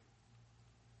relationship.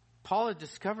 Paul had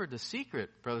discovered the secret,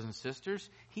 brothers and sisters.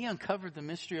 He uncovered the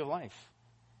mystery of life.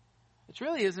 It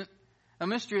really isn't a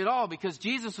mystery at all, because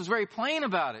Jesus was very plain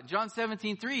about it. John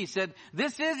 17:3, he said,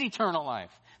 this is eternal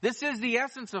life. This is the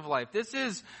essence of life. This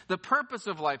is the purpose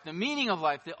of life, the meaning of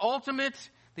life, the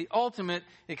ultimate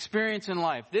experience in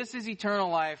life. This is eternal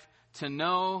life, to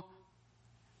know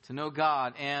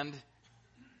God and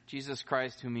Jesus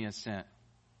Christ whom He has sent.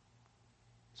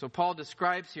 So Paul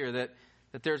describes here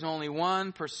that there's only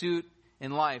one pursuit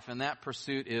in life, and that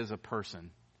pursuit is a person.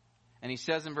 And he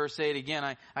says in verse 8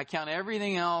 again, I count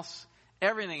everything else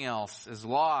as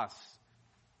loss,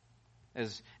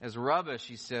 as rubbish,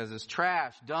 he says, as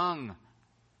trash, dung.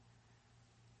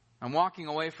 I'm walking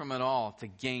away from it all to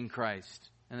gain Christ.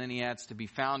 And then he adds, to be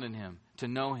found in Him, to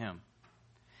know Him.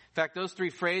 In fact, those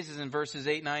three phrases in verses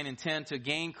 8, 9, and 10, to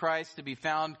gain Christ, to be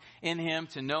found in Him,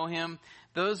 to know Him,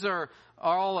 those are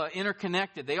all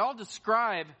interconnected. They all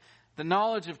describe the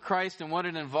knowledge of Christ and what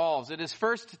it involves. It is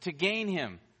first to gain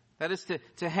Him. That is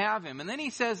to have Him. And then he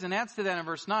says, and adds to that in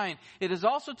verse 9, it is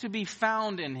also to be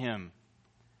found in Him.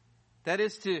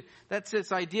 That's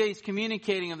this idea he's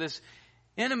communicating of this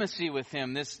intimacy with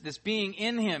Him, this being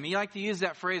in Him. He liked to use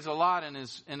that phrase a lot in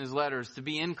his letters, to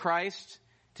be in Christ,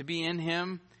 to be in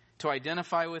Him, to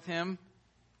identify with Him.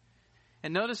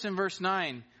 And notice in verse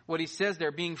 9 what he says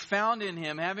there, being found in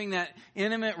Him, having that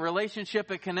intimate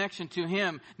relationship and connection to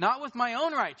Him, not with my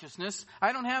own righteousness.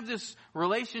 I don't have this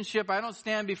relationship. I don't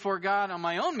stand before God on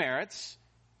my own merits.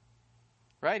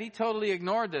 Right? He totally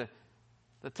ignored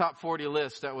the top 40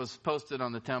 list that was posted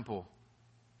on the temple.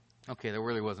 Okay, there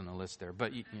really wasn't a list there,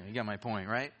 but you got my point,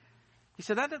 right? He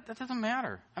said, that doesn't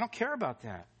matter. I don't care about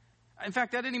that. In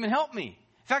fact, that didn't even help me.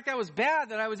 In fact, that was bad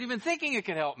that I was even thinking it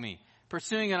could help me,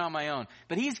 pursuing it on my own.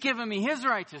 But He's given me His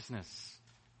righteousness.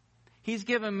 He's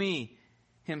given me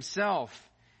Himself.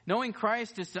 Knowing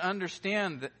Christ is to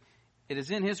understand that it is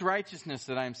in His righteousness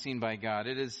that I am seen by God.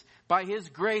 It is by His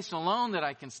grace alone that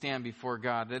I can stand before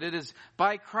God. That it is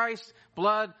by Christ's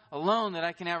blood alone that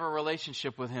I can have a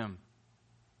relationship with Him.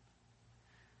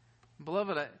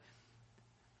 Beloved,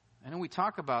 I know we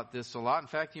talk about this a lot. In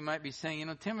fact, you might be saying,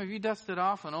 Tim, have you dusted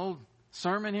off an old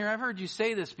sermon here? I've heard you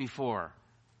say this before.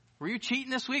 Were you cheating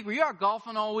this week? Were you out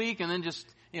golfing all week and then just,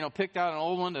 picked out an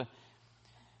old one to...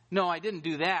 No, I didn't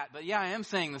do that. But yeah, I am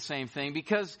saying the same thing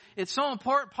because it's so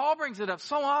important. Paul brings it up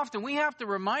so often. We have to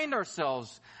remind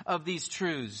ourselves of these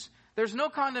truths. There's no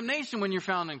condemnation when you're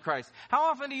found in Christ.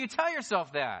 How often do you tell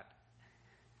yourself that?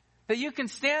 That you can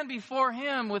stand before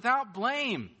Him without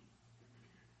blame.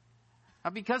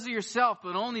 Not because of yourself,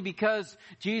 but only because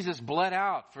Jesus bled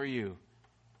out for you.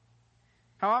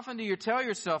 How often do you tell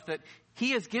yourself that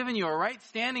He has given you a right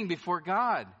standing before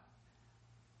God?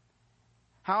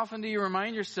 How often do you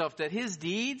remind yourself that His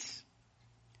deeds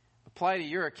apply to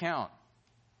your account?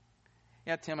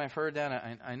 Yeah, Tim, I've heard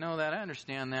that. I know that. I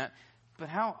understand that. But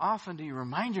how often do you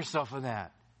remind yourself of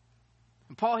that?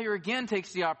 And Paul here again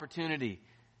takes the opportunity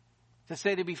to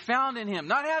say to be found in Him,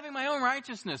 not having my own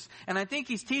righteousness. And I think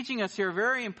he's teaching us here a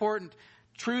very important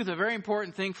truth, a very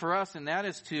important thing for us, and that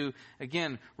is to,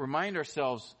 again, remind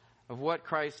ourselves of what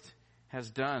Christ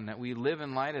has done, that we live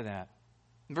in light of that.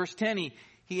 In verse 10,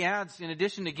 he adds, in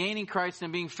addition to gaining Christ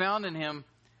and being found in Him,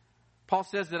 Paul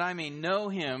says that I may know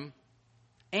Him,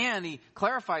 and he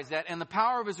clarifies that, and the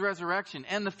power of His resurrection,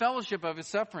 and the fellowship of His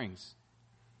sufferings.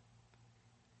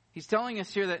 He's telling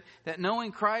us here that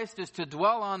knowing Christ is to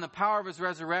dwell on the power of His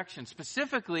resurrection,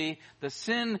 specifically the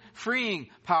sin-freeing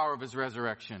power of His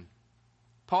resurrection.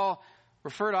 Paul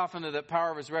referred often to the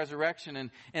power of His resurrection,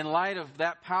 and in light of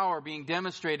that power being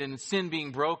demonstrated and sin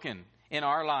being broken in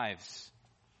our lives,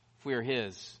 if we are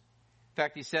His. In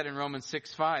fact, he said in Romans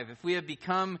 6:5, if we have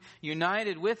become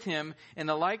united with Him in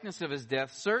the likeness of His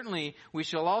death, certainly we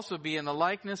shall also be in the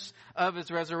likeness of His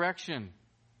resurrection.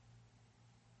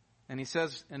 And he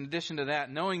says, in addition to that,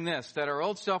 knowing this, that our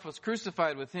old self was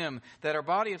crucified with Him, that our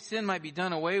body of sin might be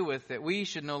done away with, that we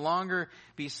should no longer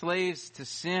be slaves to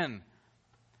sin.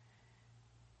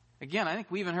 Again, I think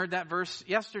we even heard that verse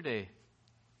yesterday,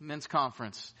 men's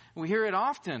conference. We hear it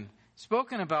often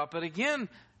spoken about, but again,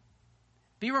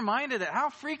 be reminded that how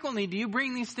frequently do you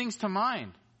bring these things to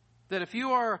mind? That if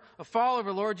you are a follower of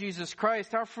the Lord Jesus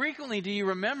Christ, how frequently do you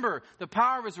remember the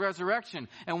power of His resurrection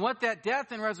and what that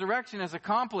death and resurrection has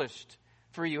accomplished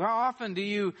for you? How often do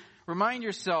you remind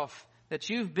yourself that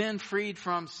you've been freed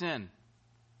from sin?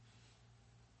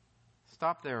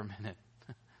 Stop there a minute.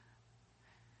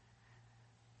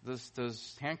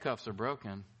 Those handcuffs are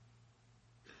broken.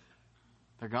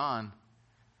 They're gone.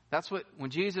 That's what, when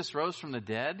Jesus rose from the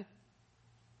dead,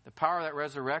 the power of that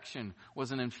resurrection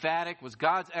was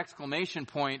God's exclamation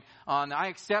point on, I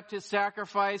accept His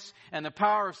sacrifice, and the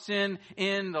power of sin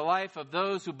in the life of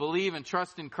those who believe and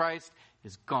trust in Christ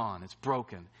is gone. It's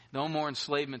broken. No more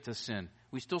enslavement to sin.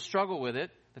 We still struggle with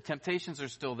it. The temptations are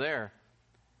still there.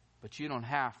 But you don't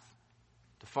have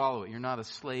to follow it. You're not a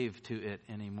slave to it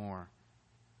anymore.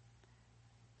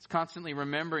 It's constantly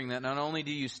remembering that not only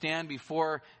do you stand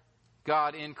before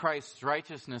God in Christ's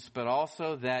righteousness, but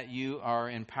also that you are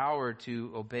empowered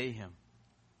to obey Him.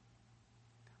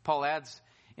 Paul adds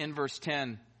in verse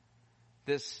 10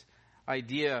 this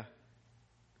idea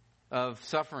of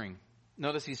suffering.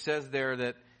 Notice he says there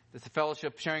that the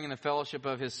fellowship, sharing in the fellowship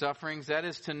of His sufferings, that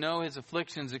is to know His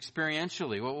afflictions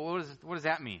experientially. What does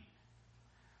that mean?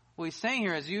 Well, he's saying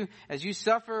here, as you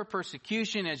suffer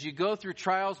persecution, as you go through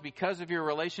trials because of your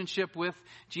relationship with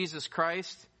Jesus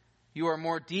Christ, you are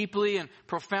more deeply and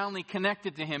profoundly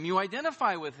connected to Him. You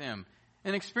identify with Him in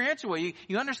an experiential way.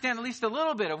 You understand at least a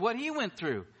little bit of what He went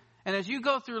through. And as you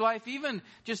go through life, even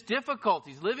just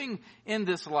difficulties, living in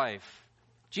this life,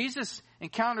 Jesus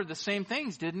encountered the same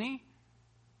things, didn't He?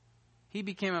 He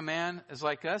became a man as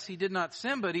like us. He did not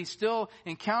sin, but He still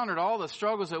encountered all the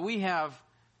struggles that we have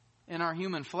in our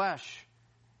human flesh.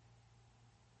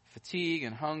 Fatigue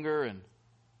and hunger and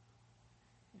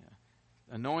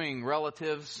annoying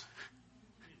relatives.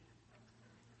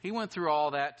 He went through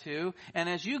all that too. And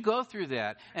as you go through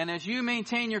that, and as you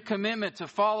maintain your commitment to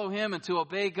follow Him and to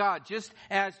obey God, just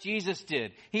as Jesus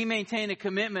did, He maintained a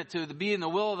commitment to be in the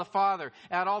will of the Father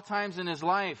at all times in His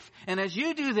life. And as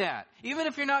you do that, even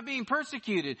if you're not being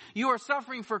persecuted, you are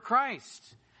suffering for Christ.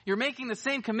 You're making the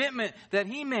same commitment that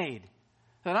He made.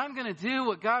 That I'm going to do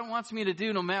what God wants me to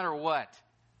do no matter what.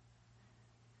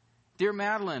 Dear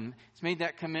Madeline has made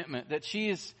that commitment that she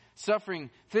is suffering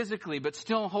physically but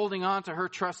still holding on to her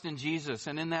trust in Jesus,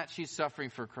 and in that she's suffering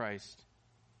for Christ.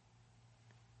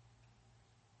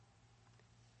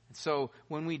 So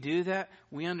when we do that,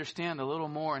 we understand a little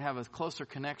more and have a closer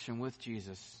connection with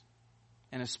Jesus.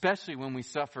 And especially when we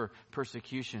suffer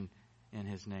persecution in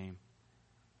His name.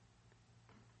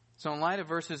 So in light of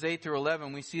verses 8 through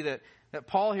 11, we see that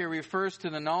Paul here refers to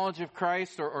the knowledge of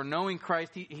Christ or knowing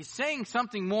Christ. He's saying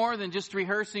something more than just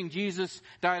rehearsing Jesus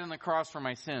died on the cross for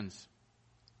my sins.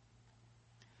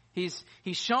 He's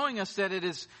showing us that it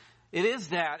is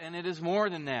that, and it is more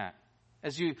than that.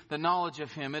 The knowledge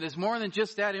of Him. It is more than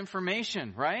just that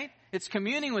information, right? It's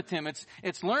communing with Him.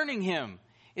 It's learning Him.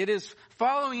 It is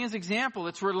following His example.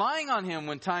 It's relying on Him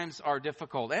when times are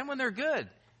difficult and when they're good.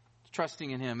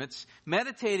 Trusting in Him. It's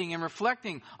meditating and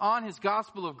reflecting on His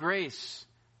gospel of grace.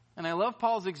 And I love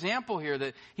Paul's example here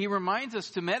that he reminds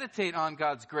us to meditate on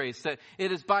God's grace, that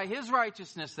it is by His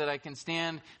righteousness that I can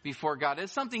stand before God.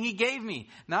 It's something He gave me,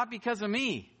 not because of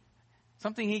me.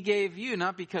 Something He gave you,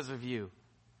 not because of you.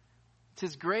 It's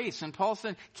His grace. And Paul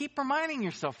said, keep reminding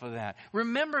yourself of that.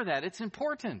 Remember that. It's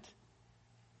important.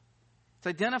 It's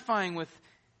identifying with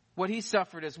what He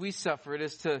suffered as we suffer. It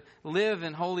is to live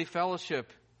in holy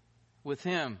fellowship with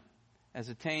Him as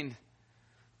attained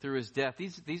through His death.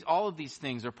 All of these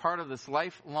things are part of this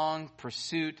lifelong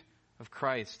pursuit of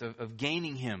Christ, of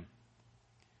gaining Him.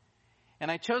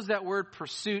 And I chose that word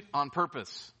pursuit on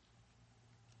purpose.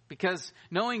 Because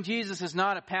knowing Jesus is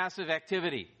not a passive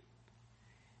activity.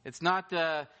 It's not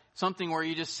something where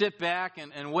you just sit back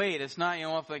and wait. It's not,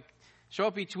 if I show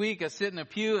up each week, I sit in a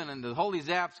pew and then the Holy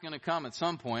Zap's going to come at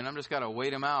some point. I'm just got to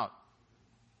wait Him out.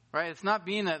 Right? It's not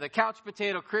being the couch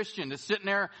potato Christian, just sitting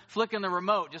there flicking the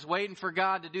remote, just waiting for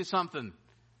God to do something.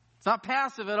 It's not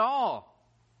passive at all.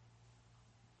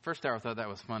 First hour I thought that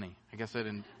was funny. I guess I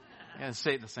didn't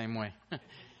say it the same way.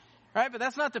 Right? But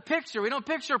that's not the picture. We don't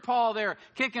picture Paul there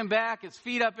kicking back, his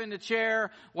feet up in the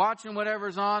chair, watching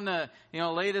whatever's on the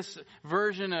latest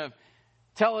version of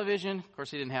television. Of course,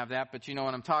 he didn't have that, but you know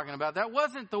what I'm talking about. That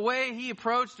wasn't the way he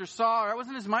approached or saw, or that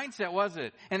wasn't his mindset, was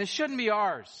it? And it shouldn't be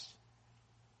ours.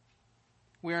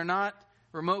 We are not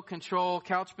remote control,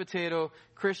 couch potato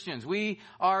Christians. We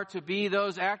are to be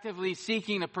those actively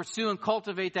seeking to pursue and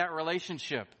cultivate that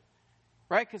relationship.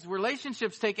 Right? Because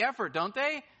relationships take effort, don't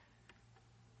they?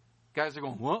 Guys are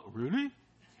going, what? Really?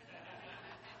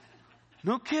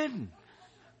 No kidding.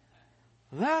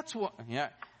 That's what, yeah.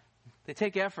 They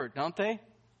take effort, don't they?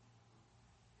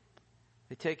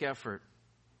 They take effort,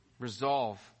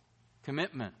 resolve,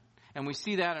 commitment. And we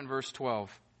see that in verse 12.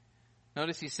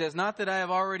 Notice he says, not that I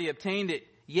have already obtained it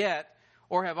yet,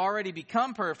 or have already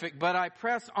become perfect, but I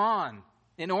press on,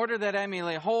 in order that I may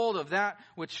lay hold of that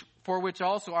for which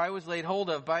also I was laid hold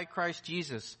of by Christ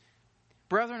Jesus.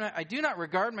 Brethren, I do not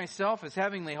regard myself as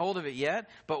having laid hold of it yet,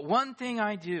 but one thing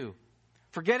I do,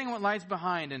 forgetting what lies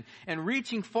behind and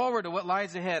reaching forward to what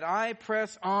lies ahead, I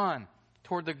press on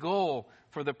toward the goal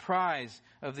for the prize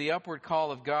of the upward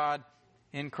call of God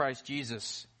in Christ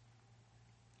Jesus.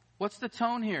 What's the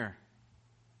tone here?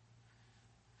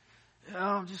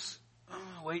 I'm just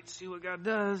wait to see what God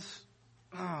does.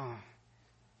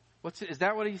 Is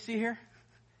that what you see here?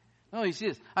 No, you see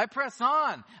this. I press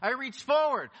on. I reach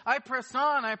forward. I press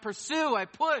on. I pursue. I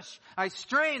push. I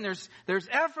strain. There's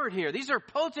effort here. These are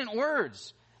potent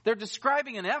words. They're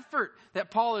describing an effort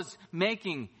that Paul is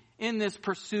making in this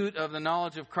pursuit of the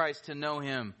knowledge of Christ to know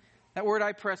Him. That word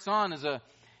I press on is a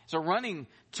running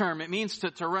term. It means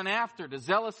to run after, to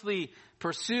zealously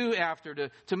pursue after,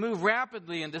 to move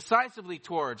rapidly and decisively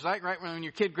towards. Like right when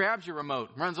your kid grabs your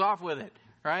remote, runs off with it,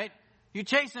 right? You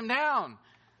chase him down.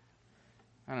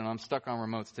 I don't know, I'm stuck on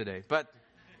remotes today. But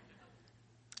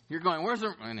you're going, where's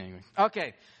the... Anyway,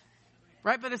 okay.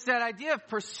 Right, but it's that idea of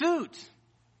pursuit,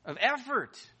 of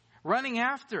effort, running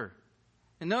after.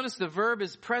 And notice the verb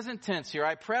is present tense here.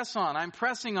 I press on. I'm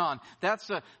pressing on.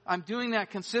 I'm doing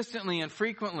that consistently and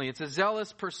frequently. It's a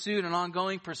zealous pursuit, an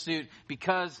ongoing pursuit,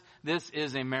 because this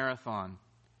is a marathon.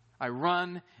 I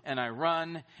run and I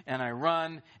run and I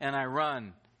run and I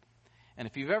run. And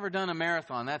if you've ever done a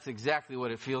marathon, that's exactly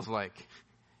what it feels like.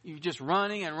 You're just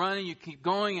running and running. You keep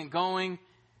going and going.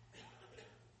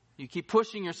 You keep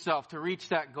pushing yourself to reach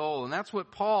that goal. And that's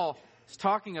what Paul is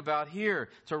talking about here.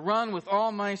 To run with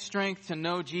all my strength to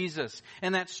know Jesus.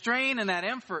 And that strain and that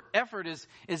effort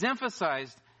is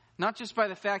emphasized not just by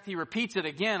the fact he repeats it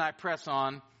again, I press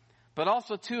on, but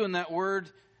also too in that word,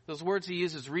 those words he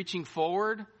uses, reaching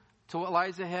forward to what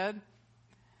lies ahead.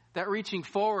 That reaching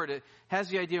forward, it has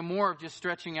the idea more of just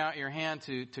stretching out your hand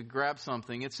to grab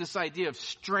something. It's this idea of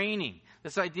straining,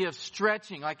 this idea of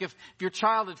stretching. Like if your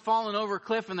child had fallen over a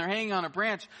cliff and they're hanging on a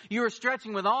branch, you were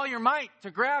stretching with all your might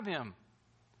to grab him.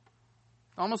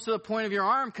 Almost to the point of your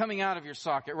arm coming out of your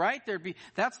socket, right?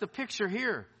 That's the picture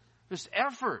here. There's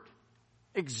effort.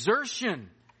 exertion.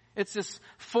 It's this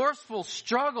forceful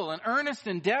struggle, an earnest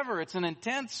endeavor. It's an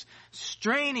intense,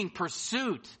 straining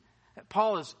pursuit that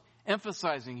Paul is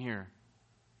emphasizing here.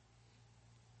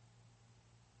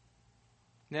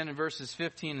 Then in verses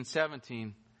 15 and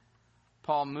 17,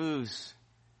 Paul moves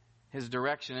his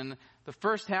direction. In the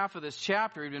first half of this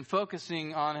chapter, he'd been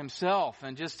focusing on himself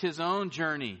and just his own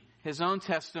journey, his own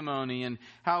testimony, and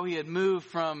how he had moved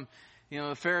from, the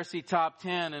Pharisee top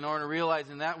 10 in order to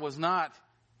realizing that was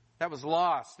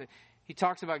lost. He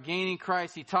talks about gaining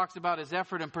Christ. He talks about his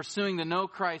effort in pursuing to know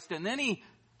Christ. And then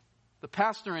the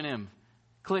pastor in him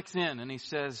clicks in and he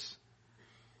says,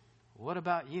 what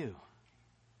about you?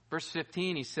 Verse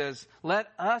 15, he says, let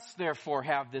us therefore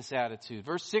have this attitude.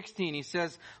 Verse 16, he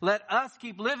says, let us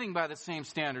keep living by the same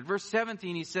standard. Verse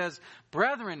 17, he says,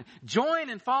 brethren, join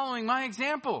in following my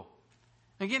example.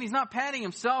 Again, he's not patting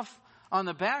himself on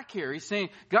the back here. He's saying,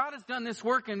 God has done this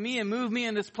work in me and moved me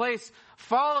in this place.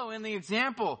 Follow in the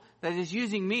example that is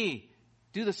using me.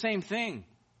 Do the same thing.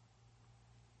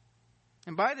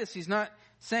 And by this, he's not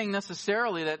saying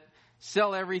necessarily that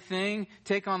sell everything,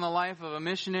 take on the life of a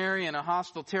missionary in a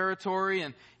hostile territory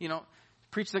and,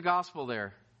 preach the gospel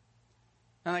there.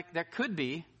 And that could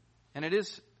be, and it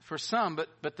is for some,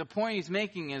 but the point he's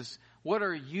making is, what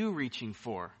are you reaching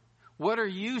for? What are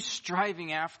you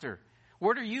striving after?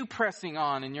 What are you pressing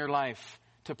on in your life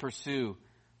to pursue?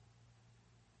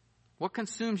 What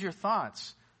consumes your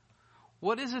thoughts?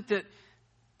 What is it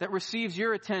that receives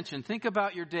your attention? Think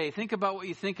about your day. Think about what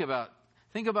you think about.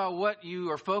 Think about what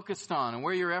you are focused on and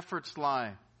where your efforts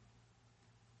lie.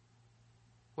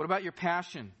 What about your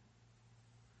passion?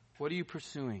 What are you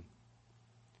pursuing?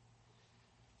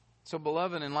 So,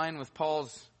 beloved, in line with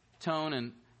Paul's tone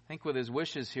and I think with his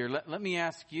wishes here, let me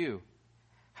ask you,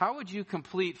 how would you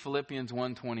complete Philippians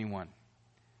 1:21?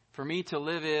 For me to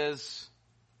live is,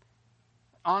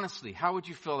 honestly, how would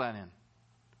you fill that in?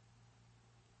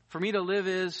 For me to live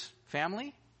is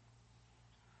family.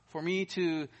 For me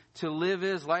to live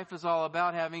is, life is all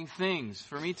about having things.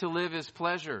 For me to live is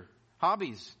pleasure,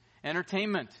 hobbies,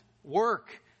 entertainment, work,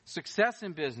 success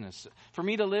in business. For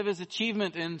me to live is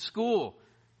achievement in school.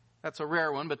 That's a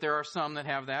rare one, but there are some that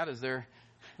have that as their...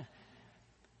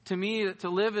 To me, to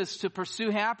live is to pursue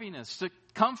happiness, to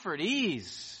comfort,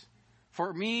 ease.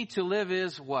 For me to live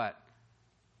is what?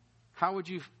 How would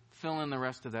you fill in the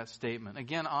rest of that statement?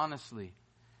 Again, honestly.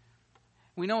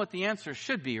 We know what the answer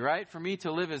should be, right? For me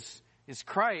to live is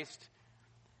Christ.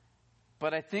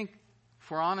 But I think if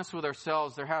we're honest with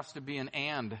ourselves, there has to be an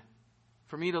and.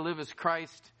 For me to live is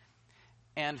Christ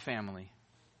and family.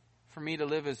 For me to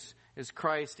live is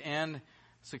Christ and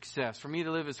success. For me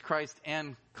to live is Christ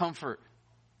and comfort.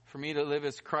 For me to live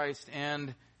as Christ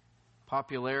and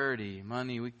popularity,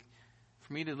 money.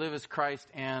 For me to live as Christ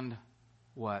and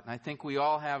what? And I think we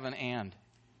all have an and.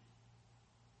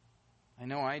 I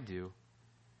know I do.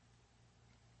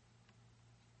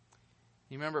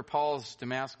 You remember Paul's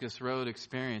Damascus Road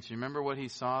experience. You remember what he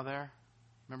saw there?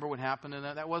 Remember what happened in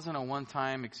that? That wasn't a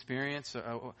one-time experience.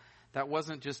 That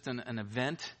wasn't just an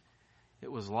event. It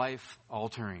was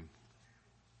life-altering.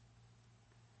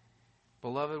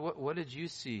 Beloved, what did you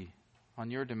see on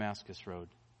your Damascus Road?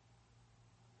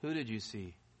 Who did you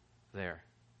see there?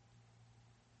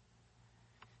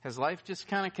 Has life just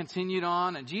kind of continued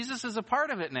on? And Jesus is a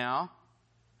part of it now.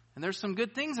 And there's some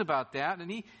good things about that.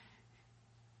 And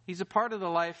he's a part of the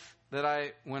life that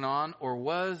I went on, or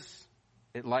was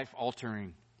it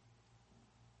life-altering?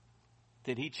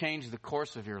 Did he change the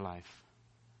course of your life?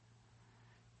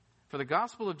 For the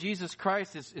gospel of Jesus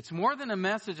Christ, it's more than a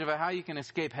message about how you can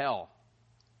escape hell.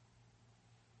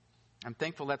 I'm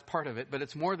thankful that's part of it, but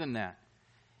it's more than that.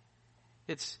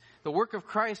 It's the work of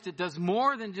Christ. It does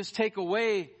more than just take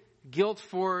away guilt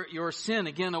for your sin.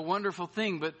 Again, a wonderful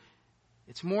thing, but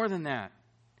it's more than that.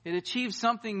 It achieves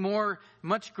something more,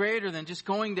 much greater than just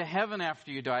going to heaven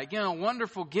after you die. Again, a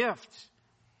wonderful gift.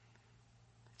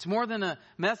 It's more than a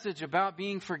message about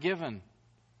being forgiven.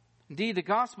 Indeed, the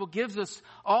gospel gives us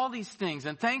all these things,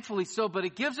 and thankfully so, but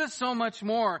it gives us so much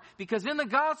more, because in the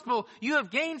gospel, you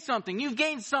have gained something. You've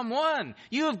gained someone.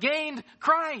 You have gained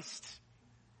Christ.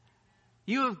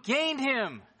 You have gained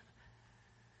Him.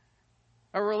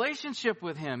 A relationship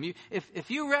with Him.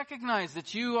 If you recognize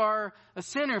that you are a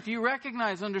sinner, if you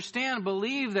recognize, understand,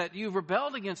 believe that you've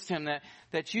rebelled against Him,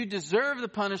 that you deserve the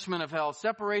punishment of hell,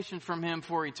 separation from Him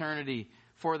for eternity,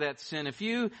 for that sin. If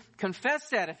you confess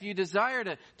that, if you desire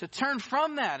to turn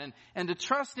from that and to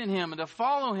trust in Him and to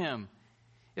follow Him,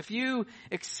 if you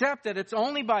accept that it's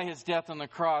only by His death on the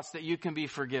cross that you can be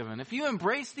forgiven, if you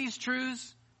embrace these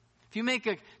truths, if you make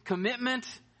a commitment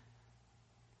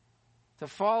to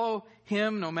follow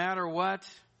Him no matter what,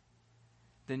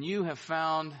 then you have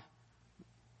found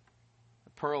a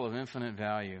pearl of infinite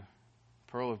value,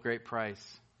 a pearl of great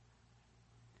price.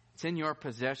 It's in your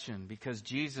possession because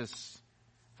Jesus,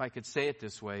 if I could say it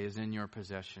this way, is in your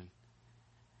possession.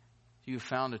 You've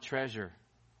found a treasure.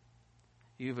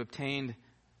 You've obtained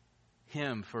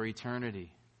Him for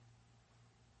eternity.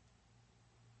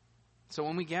 So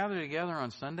when we gather together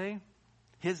on Sunday,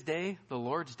 His day, the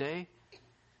Lord's day,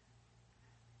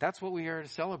 that's what we are to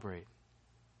celebrate.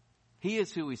 He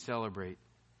is who we celebrate.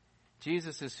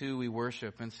 Jesus is who we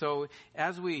worship. And so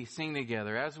as we sing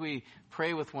together, as we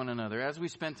pray with one another, as we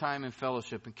spend time in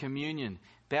fellowship and communion,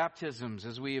 baptisms,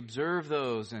 as we observe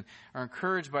those and are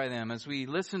encouraged by them, as we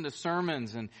listen to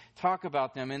sermons and talk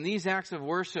about them, and these acts of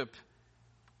worship,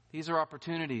 these are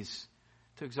opportunities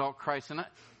to exalt Christ. And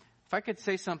if I could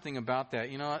say something about that,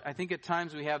 I think at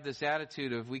times we have this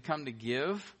attitude of we come to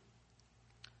give,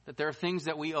 that there are things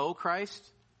that we owe Christ,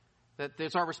 that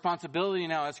it's our responsibility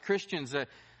now as Christians. That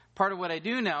part of what I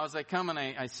do now is I come and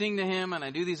I sing to Him and I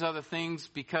do these other things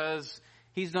because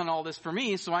He's done all this for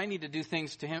me, so I need to do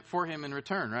things to Him for Him in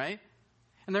return, right?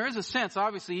 And there is a sense,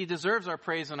 obviously, He deserves our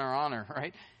praise and our honor,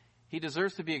 right? He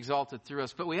deserves to be exalted through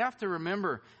us. But we have to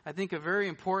remember, I think, a very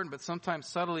important but sometimes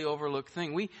subtly overlooked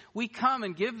thing. We come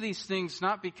and give these things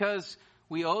not because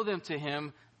we owe them to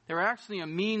Him. They're actually a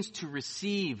means to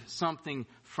receive something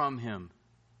from Him.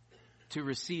 To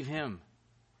receive Him.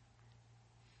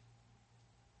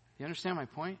 You understand my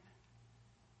point?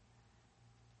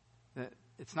 That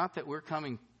it's not that we're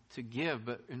coming to give,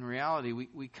 but in reality,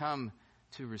 we come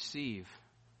to receive.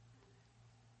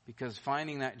 Because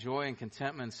finding that joy and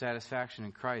contentment and satisfaction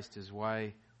in Christ is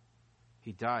why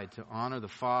He died, to honor the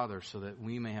Father so that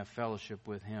we may have fellowship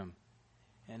with Him,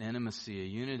 and intimacy, a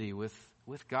unity with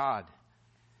God.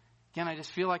 Again, I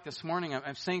just feel like this morning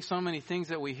I'm saying so many things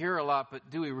that we hear a lot, but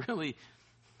do we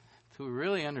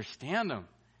really understand them?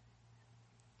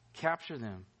 Capture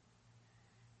them.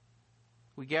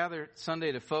 We gather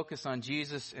Sunday to focus on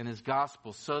Jesus and His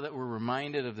gospel so that we're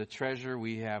reminded of the treasure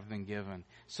we have been given.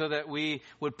 So that we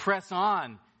would press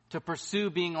on to pursue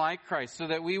being like Christ. So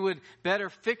that we would better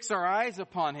fix our eyes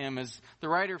upon Him, as the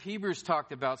writer of Hebrews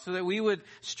talked about. So that we would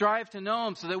strive to know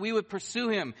Him. So that we would pursue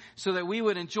Him. So that we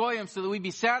would enjoy Him. So that we'd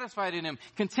be satisfied in Him,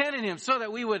 content in Him. So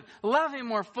that we would love Him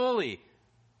more fully.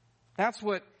 That's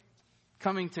what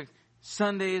coming to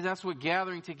Sundays, that's what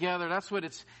gathering together, that's what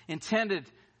it's intended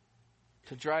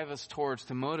to drive us towards,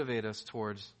 to motivate us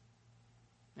towards.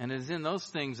 And it is in those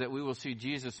things that we will see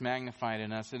Jesus magnified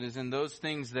in us. It is in those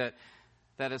things that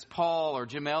as Paul or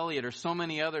Jim Elliot or so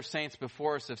many other saints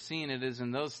before us have seen, it is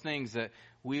in those things that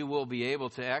we will be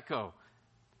able to echo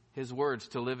His words,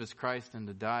 to live as Christ and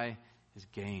to die is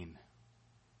gain.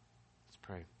 Let's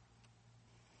pray.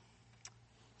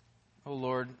 Oh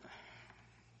Lord,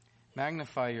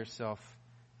 magnify Yourself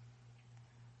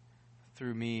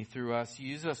through me, through us.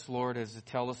 Use us, Lord, as a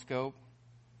telescope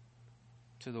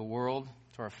to the world,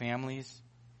 to our families.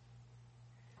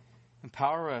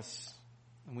 Empower us,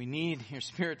 and we need Your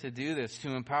Spirit to do this, to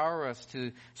empower us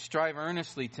to strive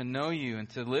earnestly to know You and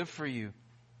to live for You,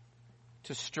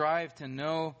 to strive to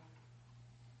know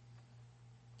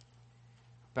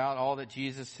about all that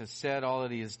Jesus has said, all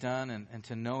that He has done, and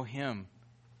to know Him.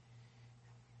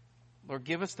 Lord,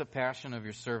 give us the passion of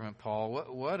Your servant Paul.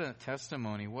 What a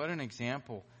testimony. What an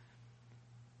example.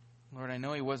 Lord, I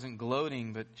know he wasn't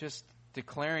gloating, but just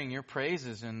declaring Your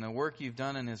praises and the work You've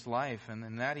done in his life, and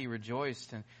in that he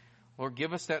rejoiced. And Lord,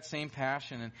 give us that same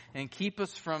passion and keep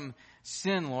us from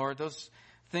sin, Lord, those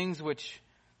things which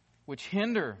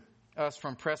hinder us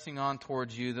from pressing on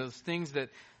towards You, those things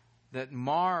that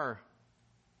mar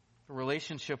the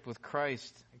relationship with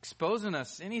Christ, exposing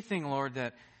us anything, Lord,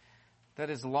 that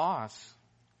is loss.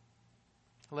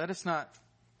 Let us not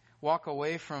walk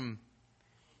away from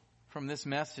this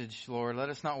message, Lord. Let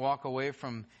us not walk away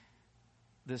from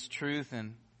this truth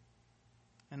and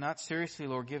not seriously,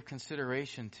 Lord, give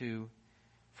consideration to,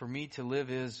 for me to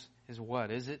live is what?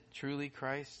 Is it truly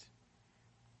Christ?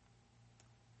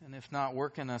 And if not,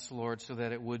 work in us, Lord, so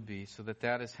that it would be, so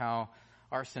that is how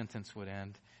our sentence would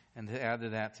end. And to add to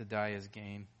that, to die is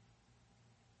gain.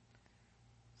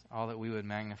 All that we would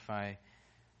magnify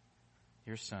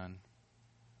Your Son,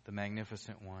 the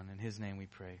magnificent one. In His name we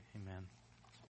pray. Amen.